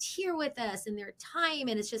volunteer with us in their time,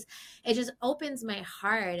 and it just opens my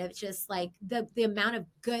heart of just like the amount of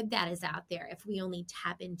good that is out there if we only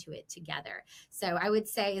tap into it together. So I would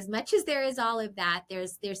say, as much as there is all of that,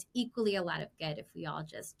 there's equally a lot of good if we all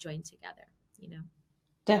just join together.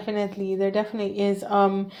 Definitely, there definitely is.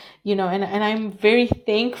 And I'm very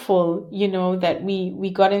thankful, that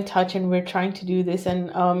we got in touch and we're trying to do this, and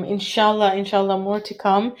inshallah, more to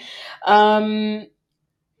come. Um,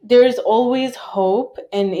 there's always hope,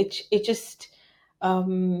 and it just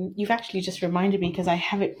you've actually just reminded me, because I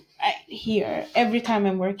have it right here. Every time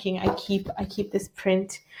I'm working, I keep this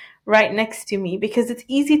print right next to me, because it's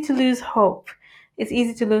easy to lose hope. It's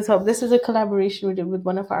easy to lose hope. This is a collaboration we did with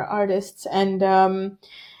one of our artists, and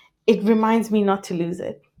it reminds me not to lose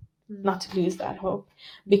it, Mm-hmm. not to lose that hope,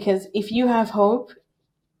 because if you have hope,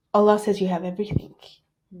 Allah says you have everything.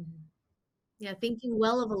 Mm-hmm. Yeah, thinking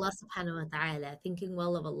well of Allah subhanahu wa ta'ala, thinking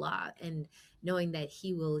well of Allah, and knowing that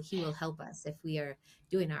He will help us if we are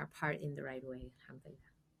doing our part in the right way. Alhamdulillah.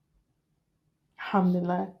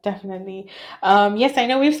 Alhamdulillah, definitely. Yes, I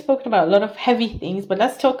know we've spoken about a lot of heavy things, but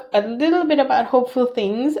let's talk a little bit about hopeful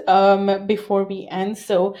things before we end.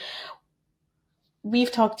 So,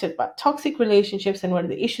 we've talked about toxic relationships and what are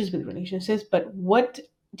the issues with relationships, but what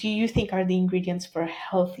do you think are the ingredients for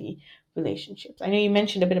healthy relationships? I know you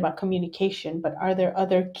mentioned a bit about communication, but are there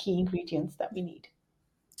other key ingredients that we need?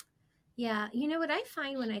 Yeah, what I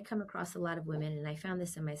find when I come across a lot of women, and I found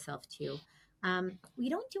this in myself too, we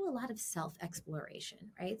don't do a lot of self exploration,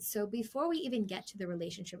 right? So before we even get to the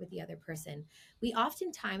relationship with the other person, we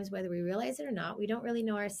oftentimes, whether we realize it or not, we don't really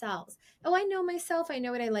know ourselves. Oh, I know myself. I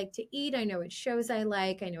know what I like to eat. I know what shows I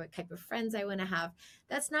like. I know what type of friends I want to have.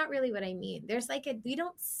 That's not really what I mean. There's like we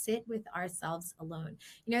don't sit with ourselves alone.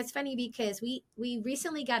 It's funny because we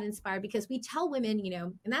recently got inspired because we tell women,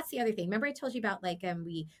 and that's the other thing. Remember I told you about, like,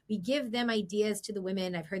 we give them ideas to the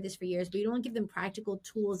women. I've heard this for years, but we don't give them practical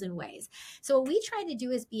tools and ways. So what we try to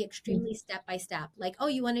do is be extremely step by step. Like, oh,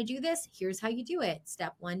 you want to do this? Here's how you do it.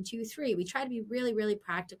 Step 1, 2, 3. We try to be really, really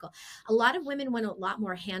practical. A lot of women want a lot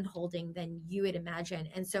more hand holding than you would imagine.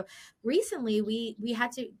 And so recently we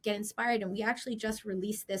had to get inspired, and we actually just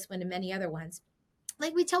released this one and many other ones.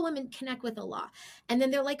 like we tell women, connect with Allah. And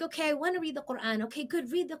then they're like, okay, I want to read the Quran. Okay,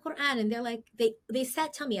 good, read the Quran. And they're like, they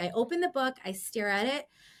tell me, I open the book, I stare at it,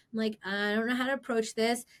 I'm like, I don't know how to approach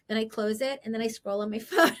this. Then I close it and then I scroll on my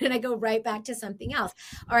phone and I go right back to something else.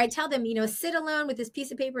 Or I tell them, sit alone with this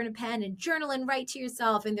piece of paper and a pen and journal and write to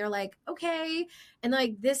yourself. And they're like, okay. And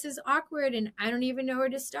like, this is awkward and I don't even know where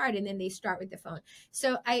to start. And then they start with the phone.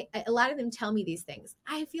 So a lot of them tell me these things.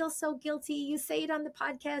 I feel so guilty. You say it on the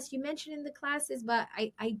podcast, you mention in the classes, but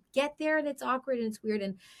I get there and it's awkward and it's weird.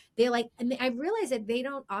 And they like, and I realize that they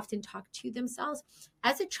don't often talk to themselves.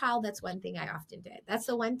 As a child, that's one thing I often did. That's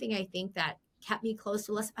the one thing I think that kept me close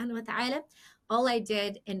to Allah subhanahu wa ta'ala. All I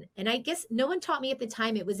did, and I guess no one taught me at the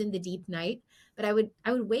time, it was in the deep night, but I would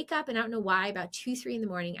wake up and I don't know why, about 2, 3 in the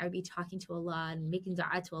morning, I would be talking to Allah and making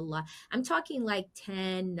dua to Allah. I'm talking like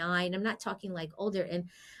 10, 9. I'm not talking like older. And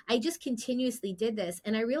I just continuously did this.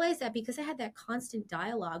 And I realized that because I had that constant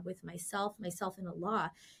dialogue with myself and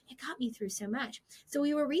Allah, it got me through so much. So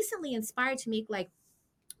we were recently inspired to make like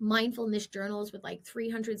mindfulness journals with like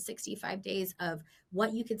 365 days of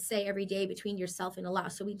what you could say every day between yourself and Allah.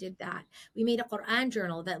 So we did that. We made a Quran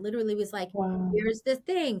journal that literally was like, Wow. here's the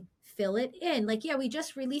thing, fill it in. Like, yeah, we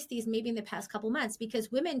just released these maybe in the past couple months because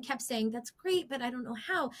women kept saying, that's great, but I don't know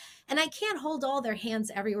how. And I can't hold all their hands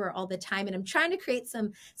everywhere all the time. And I'm trying to create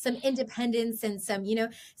some independence and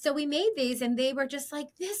so we made these and they were just like,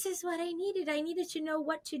 this is what I needed. I needed to know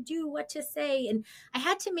what to do, what to say. And I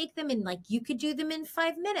had to make them in like, you could do them in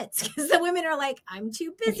 5 minutes because the women are like, I'm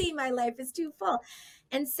too busy. My life is too full.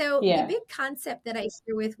 And so the Yeah. big concept that I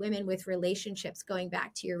share with women with relationships, going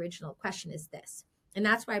back to your original question, is this. And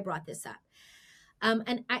that's why I brought this up.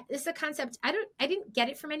 This is a concept I didn't get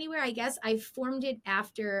it from anywhere. I guess I formed it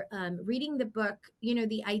after reading the book,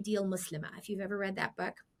 The Ideal Muslimah. If you've ever read that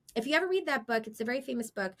book, if you ever read that book, it's a very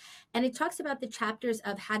famous book, and it talks about the chapters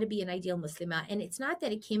of how to be an ideal Muslimah. And it's not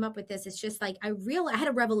that it came up with this; it's just like I had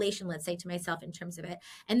a revelation, let's say, to myself in terms of it.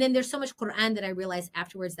 And then there's so much Quran that I realized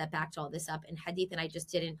afterwards that backed all this up, and Hadith, and I just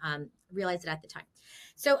didn't realize it at the time.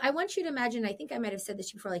 So I want you to imagine. I think I might have said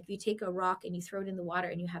this before. Like if you take a rock and you throw it in the water,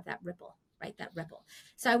 and you have that ripple. Right, that ripple.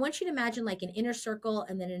 So I want you to imagine like an inner circle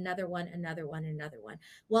and then another one, another one, another one.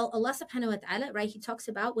 Well, Allah subhanahu wa ta'ala, right, He talks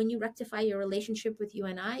about when you rectify your relationship with you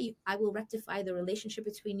and I will rectify the relationship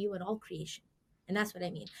between you and all creation. And that's what I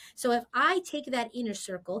mean. So if I take that inner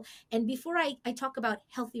circle, and before I talk about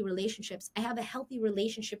healthy relationships, I have a healthy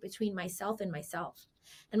relationship between myself and myself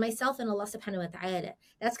and Allah subhanahu wa ta'ala.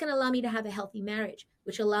 That's going to allow me to have a healthy marriage,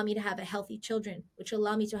 which will allow me to have a healthy children, which will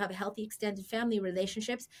allow me to have a healthy extended family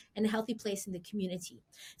relationships and a healthy place in the community.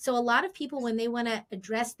 So a lot of people, when they want to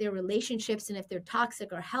address their relationships and if they're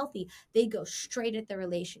toxic or healthy, they go straight at the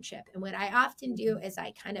relationship. And what I often do is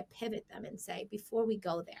I kind of pivot them and say, before we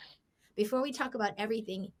go there, before we talk about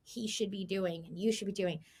everything he should be doing and you should be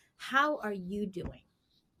doing, how are you doing?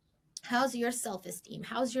 How's your self-esteem?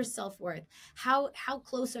 How's your self-worth? How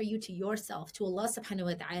close are you to yourself, to Allah subhanahu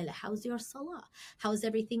wa ta'ala? How's your salah? How's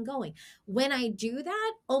everything going? When I do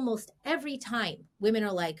that, almost every time women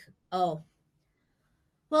are like, oh,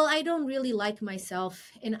 well, I don't really like myself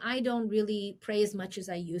and I don't really pray as much as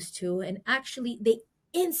I used to. And actually, they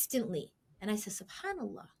instantly, and I said,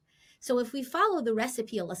 subhanallah. So if we follow the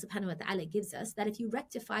recipe Allah subhanahu wa ta'ala gives us, that if you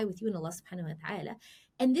rectify with you and Allah subhanahu wa ta'ala,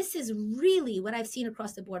 and this is really what I've seen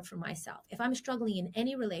across the board for myself. If I'm struggling in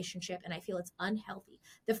any relationship and I feel it's unhealthy,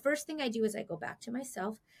 the first thing I do is I go back to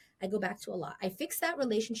myself. I go back to Allah. I fix that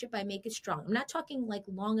relationship. I make it strong. I'm not talking like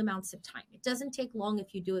long amounts of time. It doesn't take long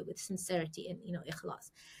if you do it with sincerity and,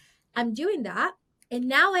 ikhlas. I'm doing that. And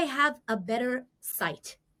now I have a better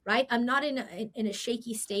sight, right? I'm not in a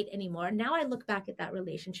shaky state anymore. Now I look back at that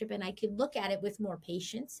relationship and I can look at it with more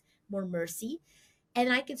patience, more mercy.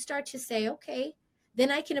 And I can start to say, okay, then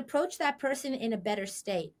I can approach that person in a better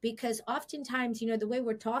state. Because oftentimes, the way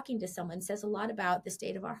we're talking to someone says a lot about the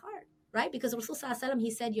state of our heart, right? Because Rasul Sallallahu Alaihi Wasallam, he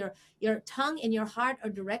said your tongue and your heart are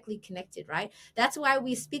directly connected, right? That's why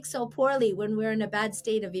we speak so poorly when we're in a bad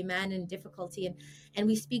state of iman and difficulty, and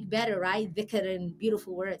we speak better, right? Dhikr and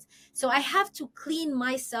beautiful words. So I have to clean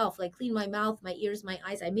myself, like clean my mouth, my ears, my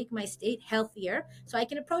eyes. I make my state healthier so I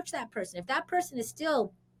can approach that person. If that person is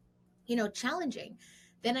still challenging,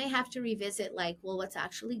 then I have to revisit like, well, what's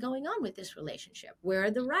actually going on with this relationship? Where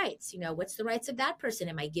are the rights? What's the rights of that person?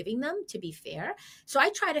 Am I giving them to be fair? So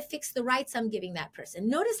I try to fix the rights I'm giving that person.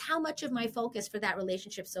 Notice how much of my focus for that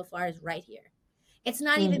relationship so far is right here. It's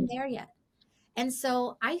not even Mm. there yet. And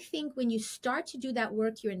so I think when you start to do that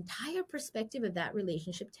work, your entire perspective of that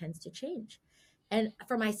relationship tends to change. And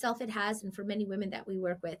for myself, it has, and for many women that we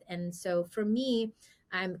work with. And so for me,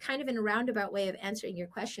 I'm kind of in a roundabout way of answering your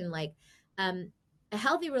question. Like, um, a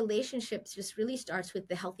healthy relationship just really starts with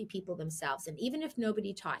the healthy people themselves. And even if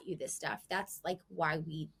nobody taught you this stuff, that's like why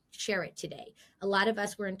we share it today. A lot of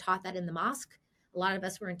us weren't taught that in the mosque. A lot of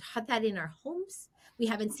us weren't taught that in our homes. We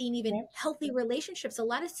haven't seen even Yeah. healthy relationships. A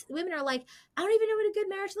lot of women are like, I don't even know what a good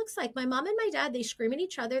marriage looks like. My mom and my dad, they scream at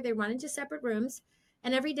each other, they run into separate rooms.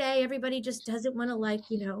 And every day, everybody just doesn't want to, like,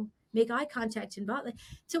 make eye contact and bother.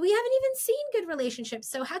 So we haven't even seen good relationships.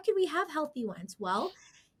 So how can we have healthy ones? Well,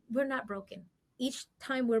 we're not broken. Each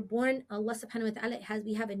time we're born, Allah subhanahu wa ta'ala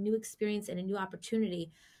we have a new experience and a new opportunity,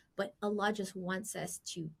 but Allah just wants us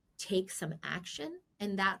to take some action.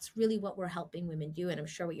 And that's really what we're helping women do. And I'm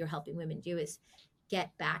sure what you're helping women do is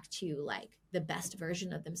get back to like the best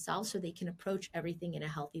version of themselves so they can approach everything in a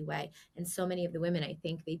healthy way. And so many of the women, I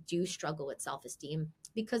think they do struggle with self-esteem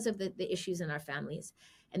because of the issues in our families.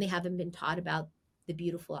 And they haven't been taught about the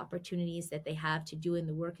beautiful opportunities that they have to do in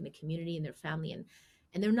the work in the community and their family, and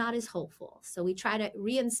they're not as hopeful. So we try to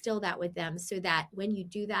reinstill that with them so that when you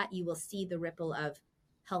do that, you will see the ripple of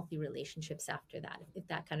healthy relationships after that, if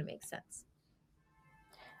that kind of makes sense.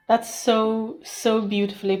 That's so, so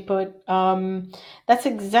beautifully put. That's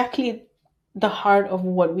exactly the heart of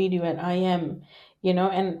what we do at IM,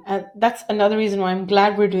 and that's another reason why I'm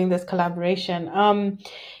glad we're doing this collaboration.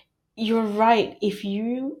 You're right. If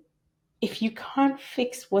you can't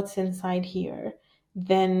fix what's inside here,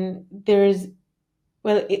 then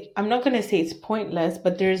I'm not going to say it's pointless,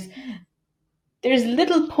 but there's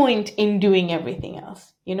little point in doing everything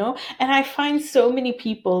else. And I find so many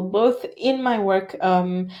people, both in my work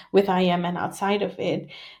with IM and outside of it,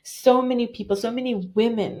 so many people, so many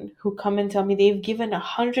women who come and tell me they've given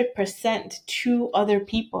 100% to other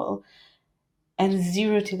people and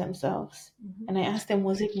zero to themselves. Mm-hmm. And I ask them,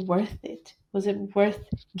 was it worth it? Was it worth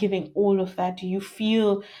giving all of that? Do you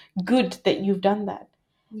feel good that you've done that?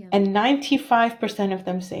 Yeah. And 95% of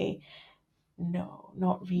them say, no,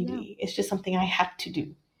 not Yeah. really. It's just something I had to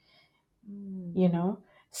do, Mm. you know?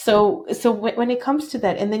 So when it comes to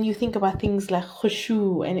that, and then you think about things like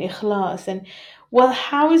khushu and ikhlas, and well,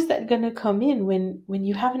 how is that going to come in when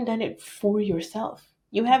you haven't done it for yourself?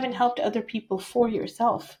 You haven't Mm-hmm. helped other people for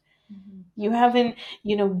yourself. Mm-hmm. You haven't,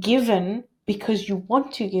 given because you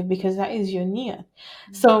want to give, because that is your niyyah.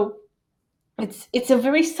 Mm-hmm. So it's a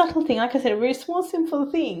very subtle thing, like I said, a very small, simple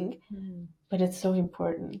thing, Mm-hmm. but it's so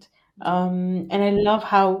important. Yeah. And I love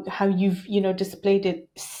how you've displayed it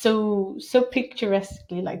so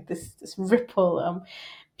picturesquely, like this ripple.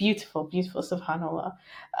 Beautiful, beautiful, subhanallah.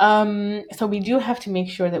 So we do have to make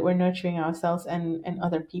sure that we're nurturing ourselves and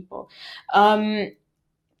other people. Um,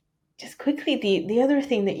 just quickly, the other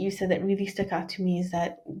thing that you said that really stuck out to me is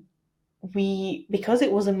that because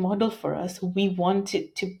it was a model for us, we want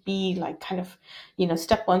it to be like kind of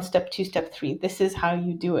step one, step two, step three, this is how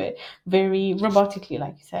you do it, very robotically,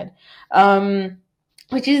 like you said,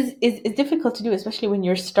 which is difficult to do, especially when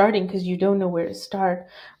you're starting, because you don't know where to start.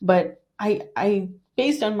 But I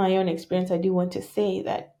based on my own experience, I do want to say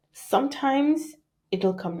that sometimes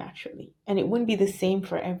it'll come naturally, and it wouldn't be the same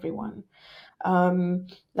for everyone.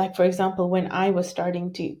 Like, for example, when I was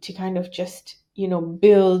starting to kind of just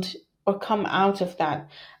build or come out of that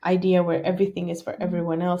idea where everything is for Mm-hmm.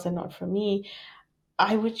 everyone else and not for me,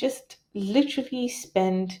 I would just literally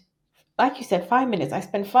spend, like you said, 5 minutes. I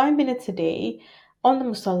spend 5 minutes a day on the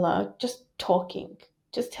musalla just talking,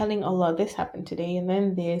 just telling Allah, this happened today, and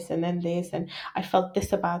then this, and then this, and I felt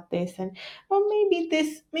this about this, and well,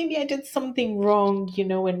 maybe I did something wrong,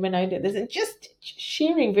 when I did this, and just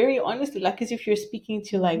sharing very honestly, like as if you're speaking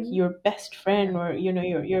to like Mm-hmm. your best Yeah. friend, or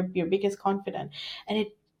your biggest confidant. And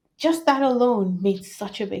it just that alone made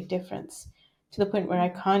such a big difference, to the point where I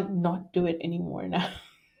Yeah. can't not do it anymore now.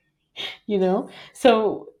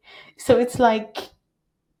 So it's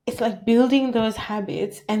like building those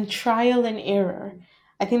habits and trial and error.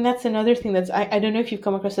 I think that's another thing I don't know if you've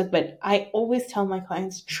come across it, but I always tell my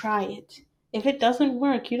clients, try it. If it doesn't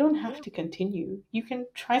work, you don't have Yeah. to continue. You can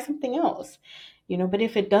try something else. But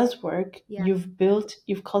if it does work, Yeah.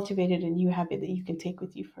 you've cultivated a new habit that you can take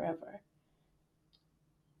with you forever.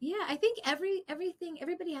 Yeah, I think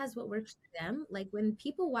everybody has what works for them. Like when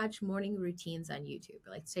people watch morning routines on YouTube,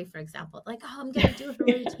 like say for example, like, oh, I'm gonna do her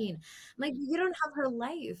routine. I'm like, you don't have her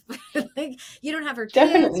life. Like you don't have her kids,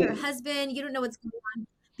 her Definitely. husband, you don't know what's going on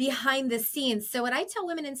behind the scenes. So what I tell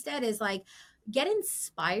women instead is like get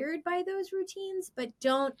inspired by those routines, but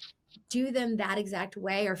don't do them that exact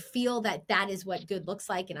way or feel that that is what good looks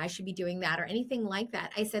like and I should be doing that or anything like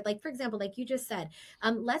that. I said, like, for example, like you just said,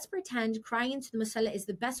 let's pretend crying into the musalla is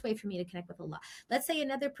the best way for me to connect with Allah. Let's say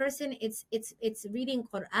another person, it's reading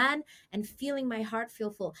Quran and feeling my heart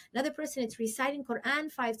feel full. Another person, it's reciting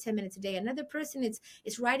Quran 5-10 minutes a day. Another person,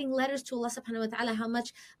 it's writing letters to Allah subhanahu wa ta'ala, how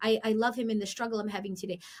much I love him in the struggle I'm having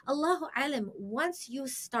today. Allahu alam, once you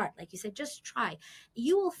start, like you said, just try,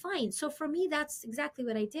 you will find. So for me, that's exactly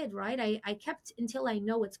what I did, right? I kept until I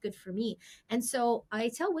know what's good for me. And so I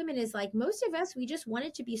tell women is like, most of us, we just want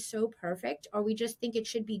it to be so perfect, or we just think it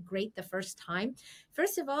should be great the first time.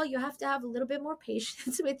 First of all, you have to have a little bit more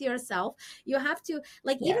patience with yourself. You have to,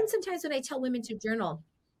 like, Yeah. even sometimes when I tell women to journal,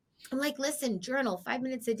 I'm like, listen, journal 5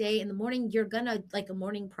 minutes a day in the morning. You're gonna, like, a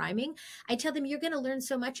morning priming. I tell them you're gonna learn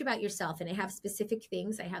so much about yourself. And I have specific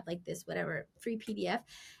things. I have like this, whatever, free PDF.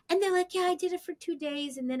 And they're like, yeah, I did it for 2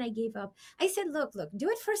 days and then I gave up. I said, look, do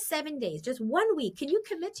it for 7 days, just 1 week. Can you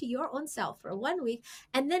commit to your own self for 1 week?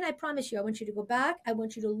 And then I promise you, I want you to go back. I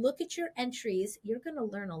want you to look at your entries. You're gonna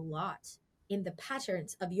learn a lot in the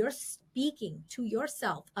patterns of your speaking to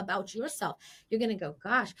yourself about yourself. You're going to go,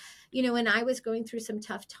 gosh, when I was going through some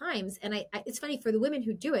tough times, and it's funny for the women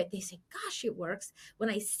who do it, they say, gosh, it works when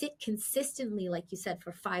I sit consistently, like you said,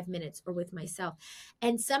 for 5 minutes or with myself.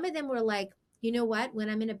 And some of them were like, you know what, when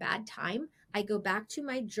I'm in a bad time, I go back to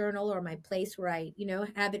my journal or my place where I,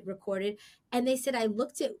 have it recorded. And they said, I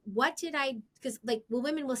looked at what did I, because, like, well,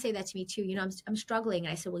 women will say that to me too, I'm struggling.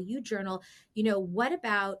 And I said, well, you journal, what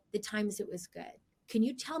about the times it was good? Can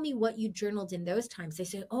you tell me what you journaled in those times? They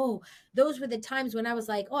say, oh, those were the times when I was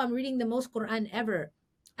like, oh, I'm reading the most Quran ever.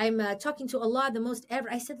 I'm talking to Allah the most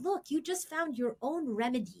ever. I said, look, you just found your own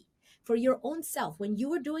remedy for your own self. When you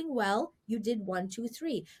were doing well, you did 1, 2,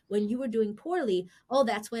 3. When you were doing poorly, oh,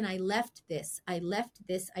 that's when I left this. I left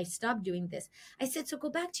this. I stopped doing this. I said, so go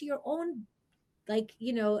back to your own, like,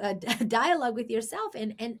 a dialogue with yourself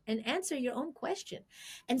and answer your own question.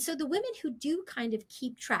 And so the women who do kind of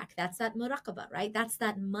keep track, that's that muraqabah, right? That's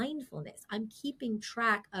that mindfulness. I'm keeping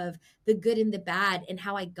track of the good and the bad and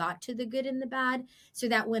how I got to the good and the bad, so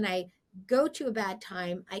that when I go to a bad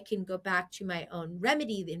time, I can go back to my own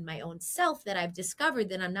remedy in my own self that I've discovered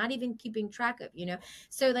that I'm not even keeping track of,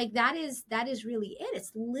 so, like, that is really it.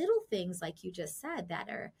 It's little things, like you just said, that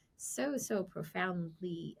are so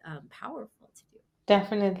profoundly powerful to do.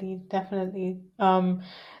 Definitely, definitely.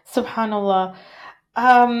 Subhanallah.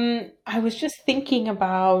 I was just thinking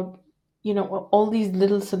about, all these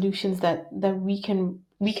little solutions that we can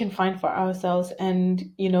find for ourselves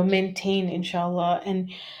and, maintain, inshallah.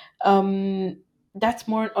 And um, that's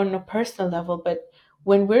more on a personal level, but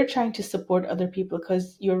when we're trying to support other people,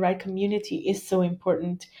 because you're right, community is so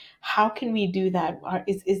important. How can we do that?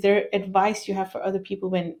 Is there advice you have for other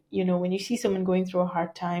people when, when you see someone going through a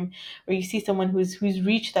hard time, or you see someone who's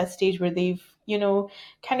reached that stage where they've,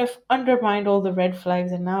 kind of undermined all the red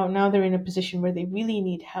flags, and now they're in a position where they really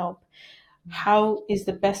need help? How is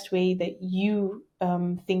the best way that you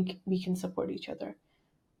think we can support each other?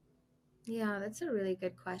 Yeah, that's a really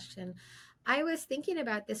good question. I was thinking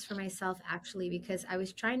about this for myself actually, because I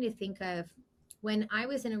was trying to think of when I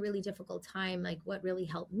was in a really difficult time, like what really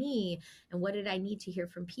helped me and what did I need to hear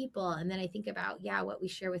from people. And then I think about, yeah, what we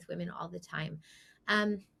share with women all the time.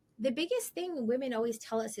 Um, the biggest thing women always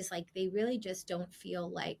tell us is like they really just don't feel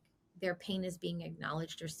like their pain is being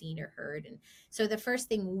acknowledged or seen or heard. And so the first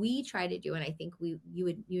thing we try to do, and I think you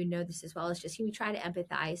would know this as well, is just we try to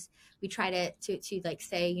empathize. We try to like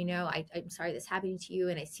say, I'm sorry this happening to you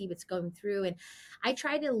and I see what's going through. And I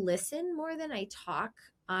try to listen more than I talk,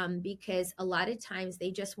 because a lot of times they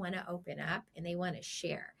just want to open up and they want to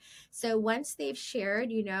share. So once they've shared,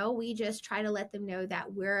 we just try to let them know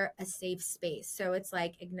that we're a safe space. So it's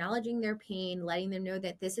like acknowledging their pain, letting them know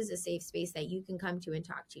that this is a safe space that you can come to and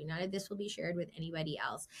talk to. None of this will be shared with anybody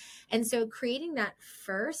else. And so creating that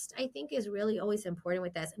first, I think, is really always important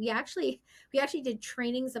with us. We actually did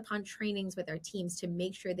trainings upon trainings with our teams to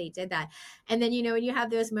make sure they did that. And then, when you have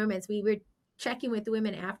those moments, we were checking with the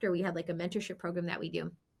women after. We had like a mentorship program that we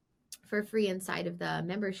do for free inside of the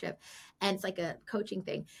membership, and it's like a coaching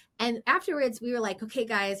thing. And afterwards we were like, okay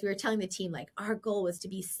guys, we were telling the team like our goal was to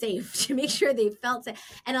be safe, to make sure they felt safe.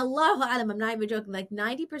 And Allahu Alam, I'm not even joking, like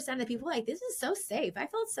 90% of the people were like, this is so safe, I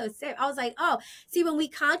felt so safe. I was like, oh, see, when we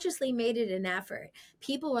consciously made it an effort,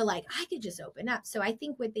 people were like, I could just open up. So I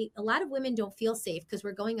think a lot of women don't feel safe because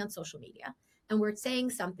we're going on social media and we're saying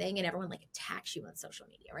something and everyone like attacks you on social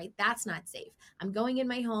media, right? That's not safe. I'm going in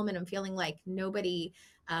my home and I'm feeling like nobody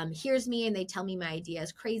hears me and they tell me my idea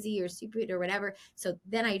is crazy or stupid or whatever. So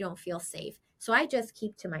then I don't feel safe. So I just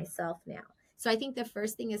keep to myself now. So I think the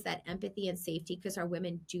first thing is that empathy and safety, because our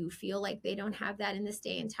women do feel like they don't have that in this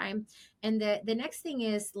day and time. And the next thing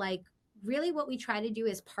is like, really what we try to do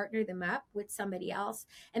is partner them up with somebody else,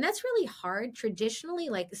 and that's really hard traditionally,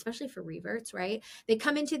 like especially for reverts, right? They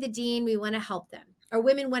come into the deen, we want to help them, or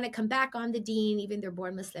women want to come back on the deen even they're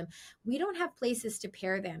born Muslim. We don't have places to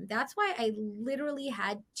pair them. That's why I literally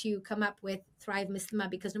had to come up with Thrive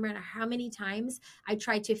Muslimah, because no matter how many times I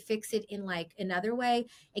tried to fix it in like another way,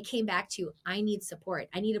 it came back to, I need support.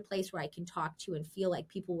 I need a place where I can talk to and feel like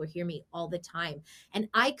people will hear me all the time. And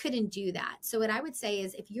I couldn't do that. So what I would say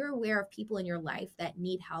is, if you're aware of people in your life that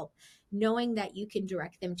need help, knowing that you can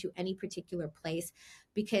direct them to any particular place,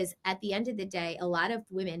 because at the end of the day, a lot of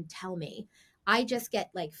women tell me, I just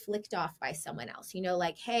get like flicked off by someone else,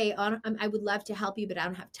 like, hey, I would love to help you, but I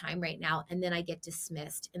don't have time right now. And then I get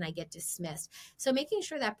dismissed and I get dismissed. So making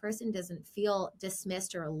sure that person doesn't feel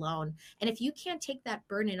dismissed or alone. And if you can't take that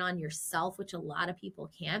burden on yourself, which a lot of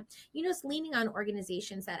people can't, it's leaning on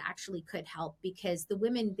organizations that actually could help, because the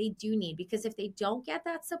women, they do need, because if they don't get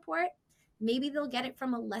that support, maybe they'll get it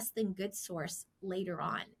from a less than good source later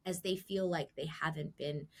on, as they feel like they haven't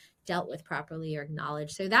been dealt with properly or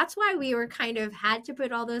acknowledged. So that's why we were kind of had to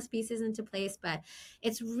put all those pieces into place. But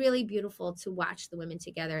it's really beautiful to watch the women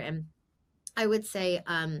together. And I would say,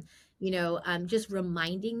 just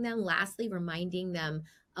reminding them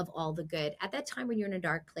of all the good. At that time when you're in a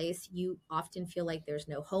dark place, you often feel like there's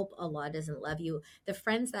no hope. Allah doesn't love you. The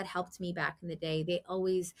friends that helped me back in the day, they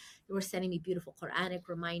always were sending me beautiful Quranic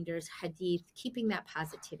reminders, hadith, keeping that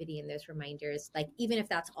positivity in those reminders. Like, even if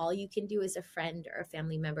that's all you can do as a friend or a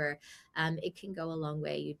family member, it can go a long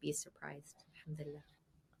way. You'd be surprised. Alhamdulillah.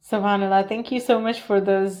 Subhanallah, thank you so much for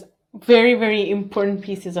those very, very important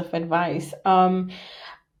pieces of advice.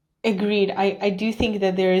 Agreed. I do think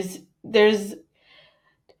that there's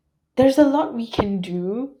a lot we can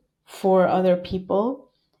do for other people.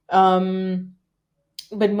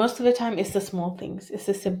 But most of the time it's the small things, it's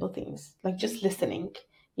the simple things, like just listening.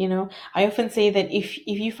 I often say that if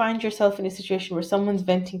you find yourself in a situation where someone's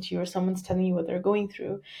venting to you or someone's telling you what they're going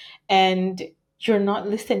through, and you're not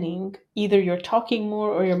listening, either you're talking more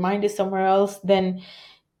or your mind is somewhere else, then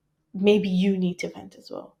maybe you need to vent as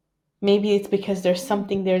well. Maybe it's because there's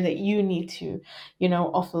something there that you need to,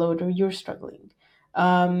 offload, or you're struggling.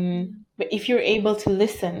 But if you're able to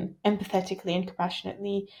listen empathetically and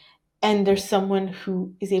compassionately, and there's someone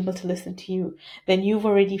who is able to listen to you, then you've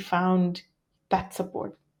already found that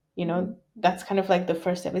support. That's kind of like the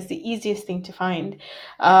first step. It's the easiest thing to find,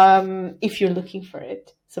 if you're looking for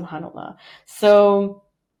it, subhanallah. So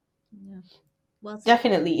Yeah. Well said.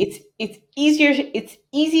 definitely, it's easier. It's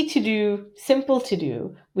easy to do, simple to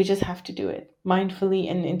do. We just have to do it mindfully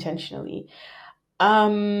and intentionally.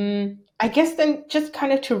 I guess then, just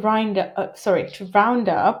kind of to round up,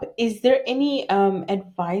 is there any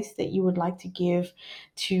advice that you would like to give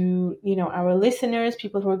to, our listeners,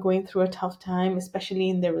 people who are going through a tough time, especially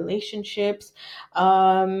in their relationships?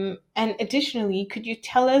 And additionally, could you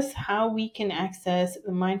tell us how we can access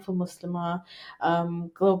the Mindful Muslimah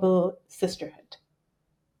Global Sisterhood?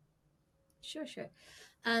 Sure.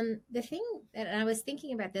 The thing that, and I was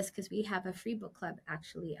thinking about this because we have a free book club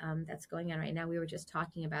actually, that's going on right now. We were just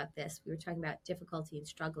talking about this. We were talking about difficulty and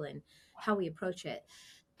struggle and how we approach it.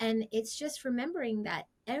 And it's just remembering that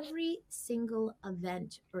every single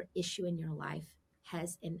event or issue in your life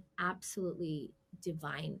has an absolutely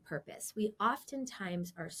divine purpose. We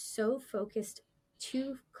oftentimes are so focused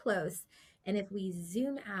too close. And if we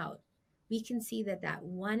zoom out, we can see that that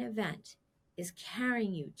one event is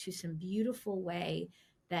carrying you to some beautiful way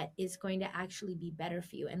that is going to actually be better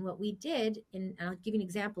for you. And what we did, and I'll give you an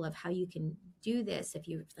example of how you can do this. If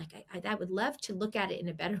you like, I would love to look at it in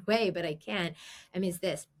a better way, but I can't. Is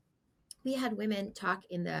this: we had women talk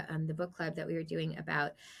in the book club that we were doing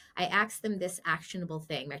about, I asked them this actionable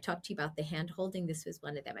thing. I talked to you about the hand holding. This was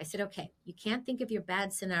one of them. I said, okay, you can't think of your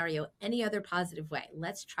bad scenario any other positive way.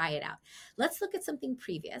 Let's try it out. Let's look at something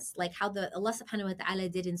previous, like how the Allah subhanahu wa ta'ala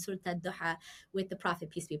did in Surah Ad-Duha with the Prophet,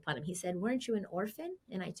 peace be upon him. He said, weren't you an orphan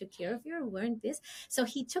and I took care of you? Weren't this? So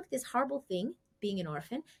he took this horrible thing, being an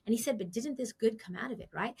orphan, and he said, but didn't this good come out of it,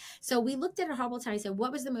 right? So we looked at a horrible time. I said,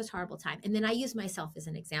 what was the most horrible time? And then I used myself as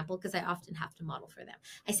an example because I often have to model for them.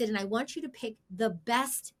 I said, and I want you to pick the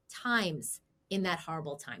best times in that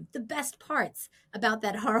horrible time, the best parts about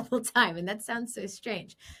that horrible time. And that sounds so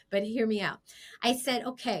strange, but hear me out. I said,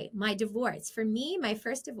 okay, my divorce. For me, my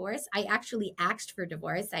first divorce, I actually asked for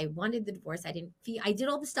divorce. I wanted the divorce. I didn't feel, I did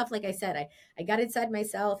all the stuff, like I said, I got inside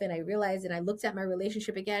myself and I realized, and I looked at my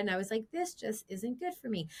relationship again. And I was like, this just isn't good for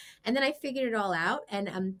me. And then I figured it all out. And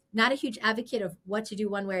I'm not a huge advocate of what to do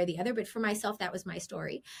one way or the other, but for myself, that was my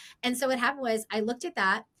story. And so what happened was I looked at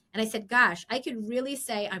that and I said, gosh, I could really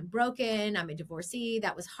say I'm broken. I'm a divorcee.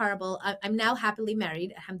 That was horrible. I'm now happily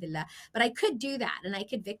married, alhamdulillah. But I could do that and I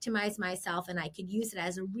could victimize myself and I could use it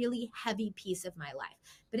as a really heavy piece of my life.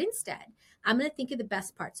 But instead, I'm going to think of the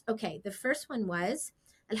best parts. Okay, the first one was,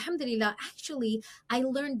 alhamdulillah, actually, I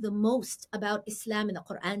learned the most about Islam and the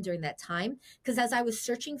Quran during that time because as I was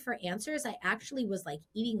searching for answers, I actually was like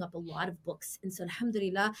eating up a lot of books. And so,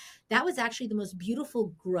 alhamdulillah, that was actually the most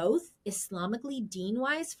beautiful growth Islamically, deen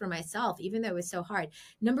wise for myself, even though it was so hard.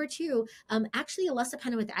 Number two, actually, Allah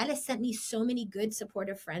subhanahu wa ta'ala sent me so many good,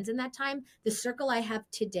 supportive friends in that time. The circle I have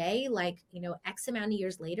today, like, X amount of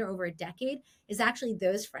years later, over a decade, is actually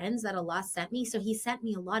those friends that Allah sent me. So He sent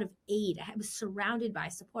me a lot of aid. I was surrounded by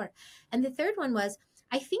support. And the third one was,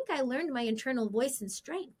 I think I learned my internal voice and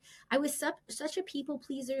strength. I was such a people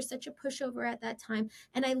pleaser, such a pushover at that time.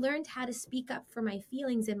 And I learned how to speak up for my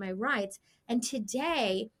feelings and my rights. And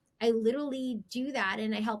today, I literally do that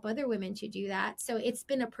and I help other women to do that. So it's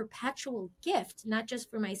been a perpetual gift, not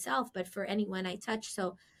just for myself, but for anyone I touch.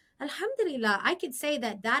 So alhamdulillah, I could say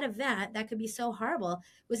that that event that could be so horrible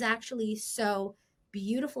was actually so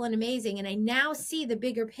beautiful and amazing. And I now see the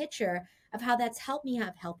bigger picture of how that's helped me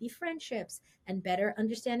have healthy friendships and better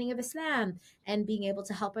understanding of Islam and being able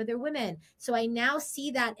to help other women. So I now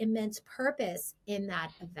see that immense purpose in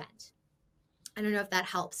that event. I don't know if that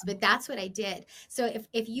helps, but that's what I did. So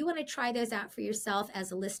if you want to try those out for yourself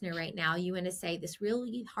as a listener right now, you want to say this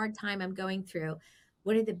really hard time I'm going through,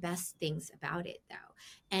 what are the best things about it though?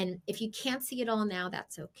 And if you can't see it all now,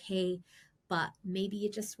 that's okay. But maybe you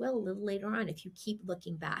just will a little later on if you keep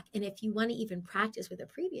looking back. And if you want to even practice with a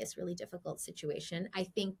previous really difficult situation, I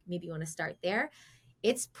think maybe you want to start there.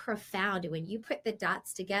 It's profound. When you put the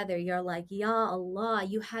dots together, you're like, Ya Allah,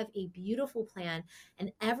 you have a beautiful plan.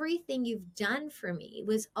 And everything you've done for me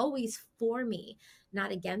was always for me,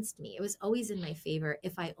 not against me. It was always in my favor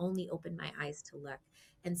if I only opened my eyes to look.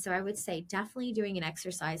 And so I would say definitely doing an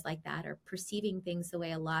exercise like that or perceiving things the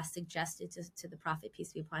way Allah suggested to the Prophet,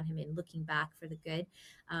 peace be upon him, and looking back for the good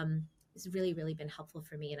has really, really been helpful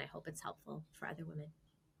for me. And I hope it's helpful for other women.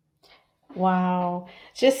 Wow.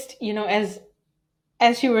 Just,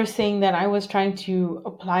 as you were saying that, I was trying to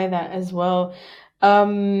apply that as well.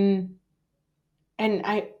 Um, and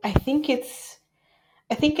I think it's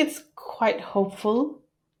quite hopeful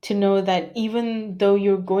to know that even though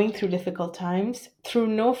you're going through difficult times, through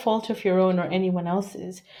no fault of your own or anyone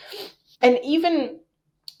else's, and even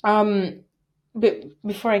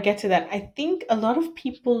before I get to that, I think a lot of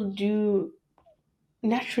people do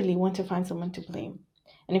naturally want to find someone to blame.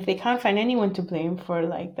 And if they can't find anyone to blame for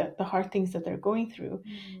like the hard things that they're going through,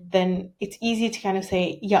 then it's easy to kind of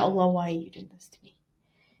say, "Ya Allah, why are you doing this to me?"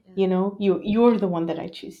 Yeah. You're the one that I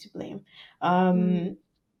choose to blame. Mm.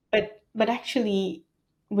 But actually,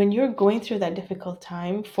 when you're going through that difficult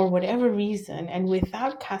time for whatever reason and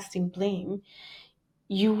without casting blame,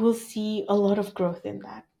 you will see a lot of growth in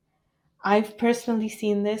that. I've personally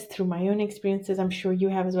seen this through my own experiences. I'm sure you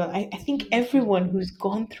have as well. I think everyone who's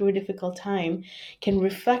gone through a difficult time can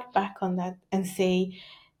reflect back on that and say,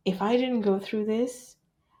 if I didn't go through this,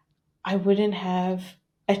 I wouldn't have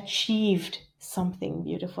achieved something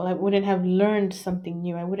beautiful. I wouldn't have learned something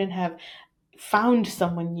new. I wouldn't have found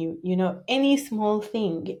someone new. Any small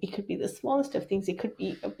thing, it could be the smallest of things, it could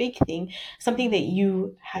be a big thing, something that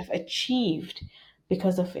you have achieved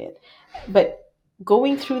because of it. But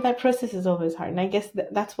going through that process is always hard. And I guess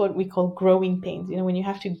that's what we call growing pains. When you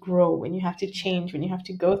have to grow, when you have to Yeah. change, when you have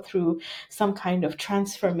to go through some kind of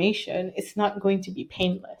transformation, it's not going to be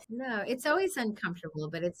painless. No, it's always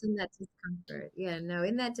uncomfortable, but it's in that discomfort. Yeah, no,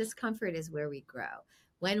 in that discomfort is where we grow.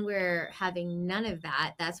 When we're having none of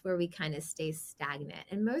that, that's where we kind of stay stagnant.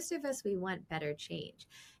 And most of us, we want better change.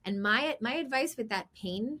 And my advice with that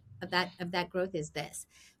pain of that growth is this.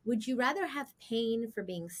 Would you rather have pain for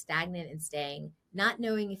being stagnant and staying, not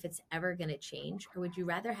knowing if it's ever going to change, or would you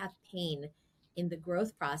rather have pain in the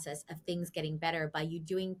growth process of things getting better by you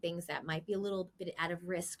doing things that might be a little bit out of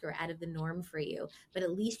risk or out of the norm for you, but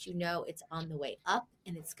at least you know it's on the way up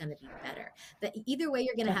and it's going to be better. That either way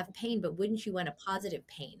you're going to have Definitely. pain, but wouldn't you want a positive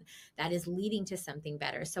pain that is leading to something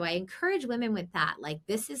better? So I encourage women with that. Like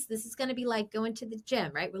this is going to be like going to the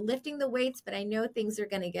gym, right? We're lifting the weights, but I know things are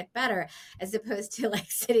going to get better, as opposed to like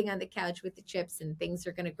sitting on the couch with the chips and things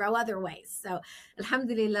are going to grow other ways. So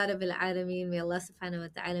alhamdulillah rabbil alameen, may Allah subhanahu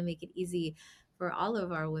wa ta'ala make it easy for all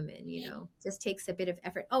of our women. Just takes a bit of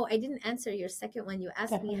effort. Oh, I didn't answer your second one. You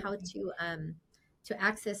asked me how Definitely. to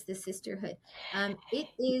access the sisterhood. It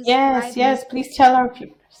is Yes, Thrive yes. Muslim. Please tell our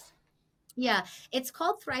viewers. Yeah, it's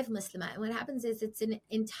called Thrive Muslimah. And what happens is it's an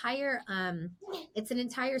entire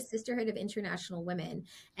sisterhood of international women.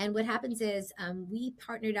 And what happens is we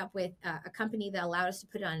partnered up with a company that allowed us to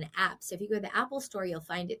put it on an app. So if you go to the Apple store, you'll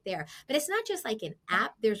find it there. But it's not just like an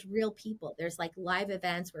app. There's real people. There's like live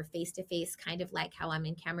events where face to face, kind of like how I'm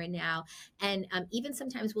in camera now. And even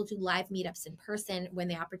sometimes we'll do live meetups in person when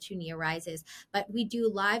the opportunity arises. But we do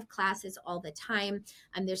live classes all the time.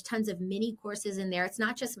 There's tons of mini courses in there. It's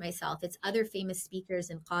not just myself, it's other famous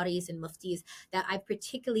speakers and qaris and muftis that I've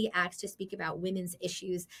particularly asked to speak about women's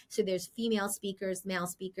issues. So there's female speakers, male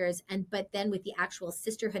speakers, but then with the actual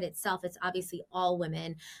sisterhood itself, it's obviously all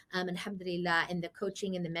women. Alhamdulillah, and the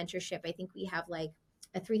coaching and the mentorship, I think we have like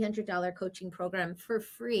a $300 coaching program for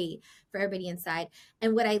free for everybody inside.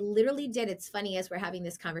 And what I literally did, it's funny as we're having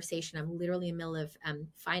this conversation, I'm literally in the middle of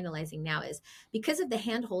finalizing now, is because of the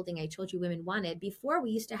hand holding I told you women wanted. Before,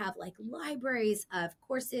 we used to have like libraries of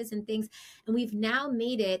courses and things, and we've now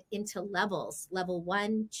made it into levels, level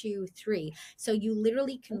 1, 2, 3. So you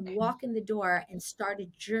literally can Okay. walk in the door and start a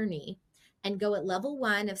journey and go at level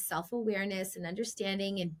 1 of self-awareness and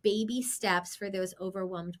understanding and baby steps for those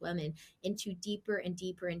overwhelmed women into deeper and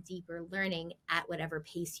deeper and deeper learning at whatever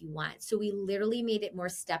pace you want. So we literally made it more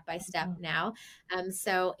step by step now.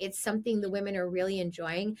 So it's something the women are really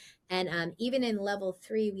enjoying. And even in level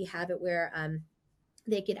 3, we have it where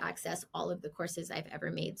they could access all of the courses I've ever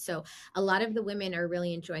made. So a lot of the women are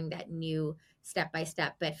really enjoying that new step by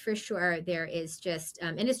step. But for sure, there is just,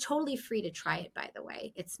 and it's totally free to try it. By the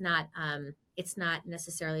way, it's not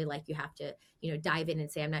necessarily like you have to, dive in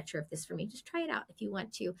and say, I'm not sure if this is for me. Just try it out if you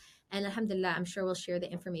want to. And alhamdulillah, I'm sure we'll share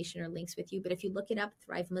the information or links with you. But if you look it up,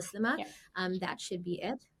 Thrive Muslimah, Yeah. that should be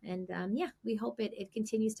it. And yeah, we hope it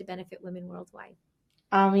continues to benefit women worldwide.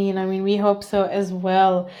 I mean, we hope so as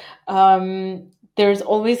well. There's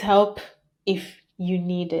always help if you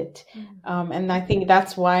need it. Mhm. And I think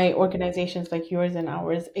that's why organizations like yours and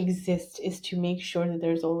ours exist, is to make sure that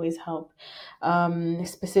there's always help.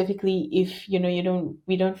 Specifically if,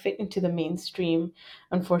 we don't fit into the mainstream,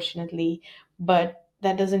 unfortunately, but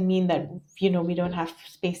that doesn't mean that, we don't have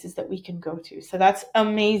spaces that we can go to. So that's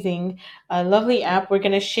amazing. A lovely app. We're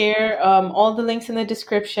going to share all the links in the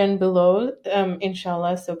description below,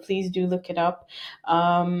 inshallah. So please do look it up.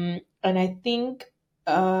 And I think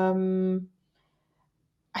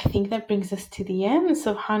that brings us to the end.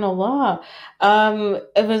 Subhanallah.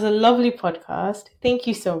 It was a lovely podcast. Thank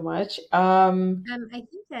you so much. I think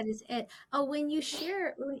that is it. Oh,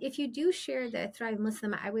 if you do share the Thrive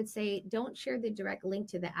Muslim, I would say don't share the direct link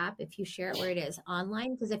to the app if you share it where it is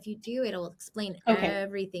online, because if you do, it'll explain Okay.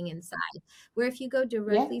 everything inside. Where if you go Yeah,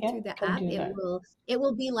 directly yeah, through the can app, do it that.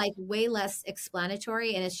 will be like way less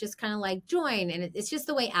explanatory, and it's just kind of like join, and it's just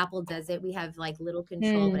the way Apple does it. We have like little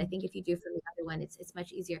control, but I Hmm. think if you do from the other one, it's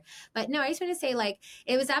much easier. But no, I just want to say like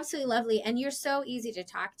it was absolutely lovely, and you're so easy to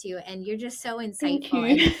talk to, and you're just so Thank insightful,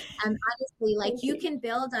 and you. honestly, like Thank you you. can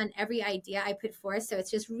build on every idea I put forth. So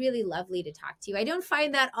it's just really lovely to talk to you. I don't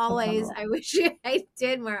find that always. Subhanallah. I wish I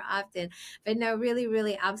did more often, but no, really,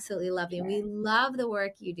 really, absolutely lovely. And we Yeah. love the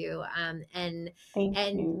work you do. Thank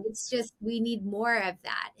And you. it's just, we need more of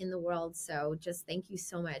that in the world. So just thank you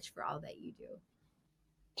so much for all that you do.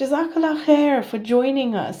 Jazakallah khair for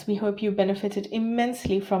joining us. We hope you benefited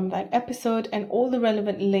immensely from that episode, and all the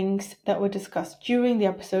relevant links that were discussed during the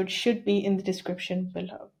episode should be in the description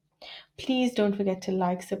below. Please don't forget to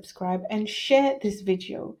like, subscribe, and share this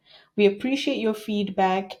video. We appreciate your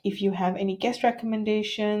feedback. If you have any guest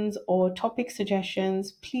recommendations or topic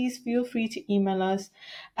suggestions, please feel free to email us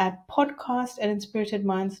at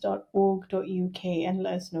podcast@inspiritedminds.org.uk and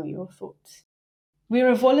let us know your thoughts. We're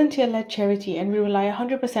a volunteer led charity and we rely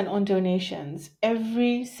 100% on donations.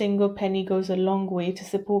 Every single penny goes a long way to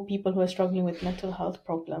support people who are struggling with mental health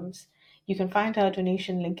problems. You can find our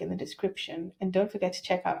donation link in the description. And don't forget to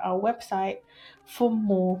check out our website for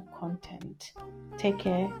more content. Take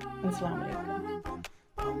care and Assalamu alaikum.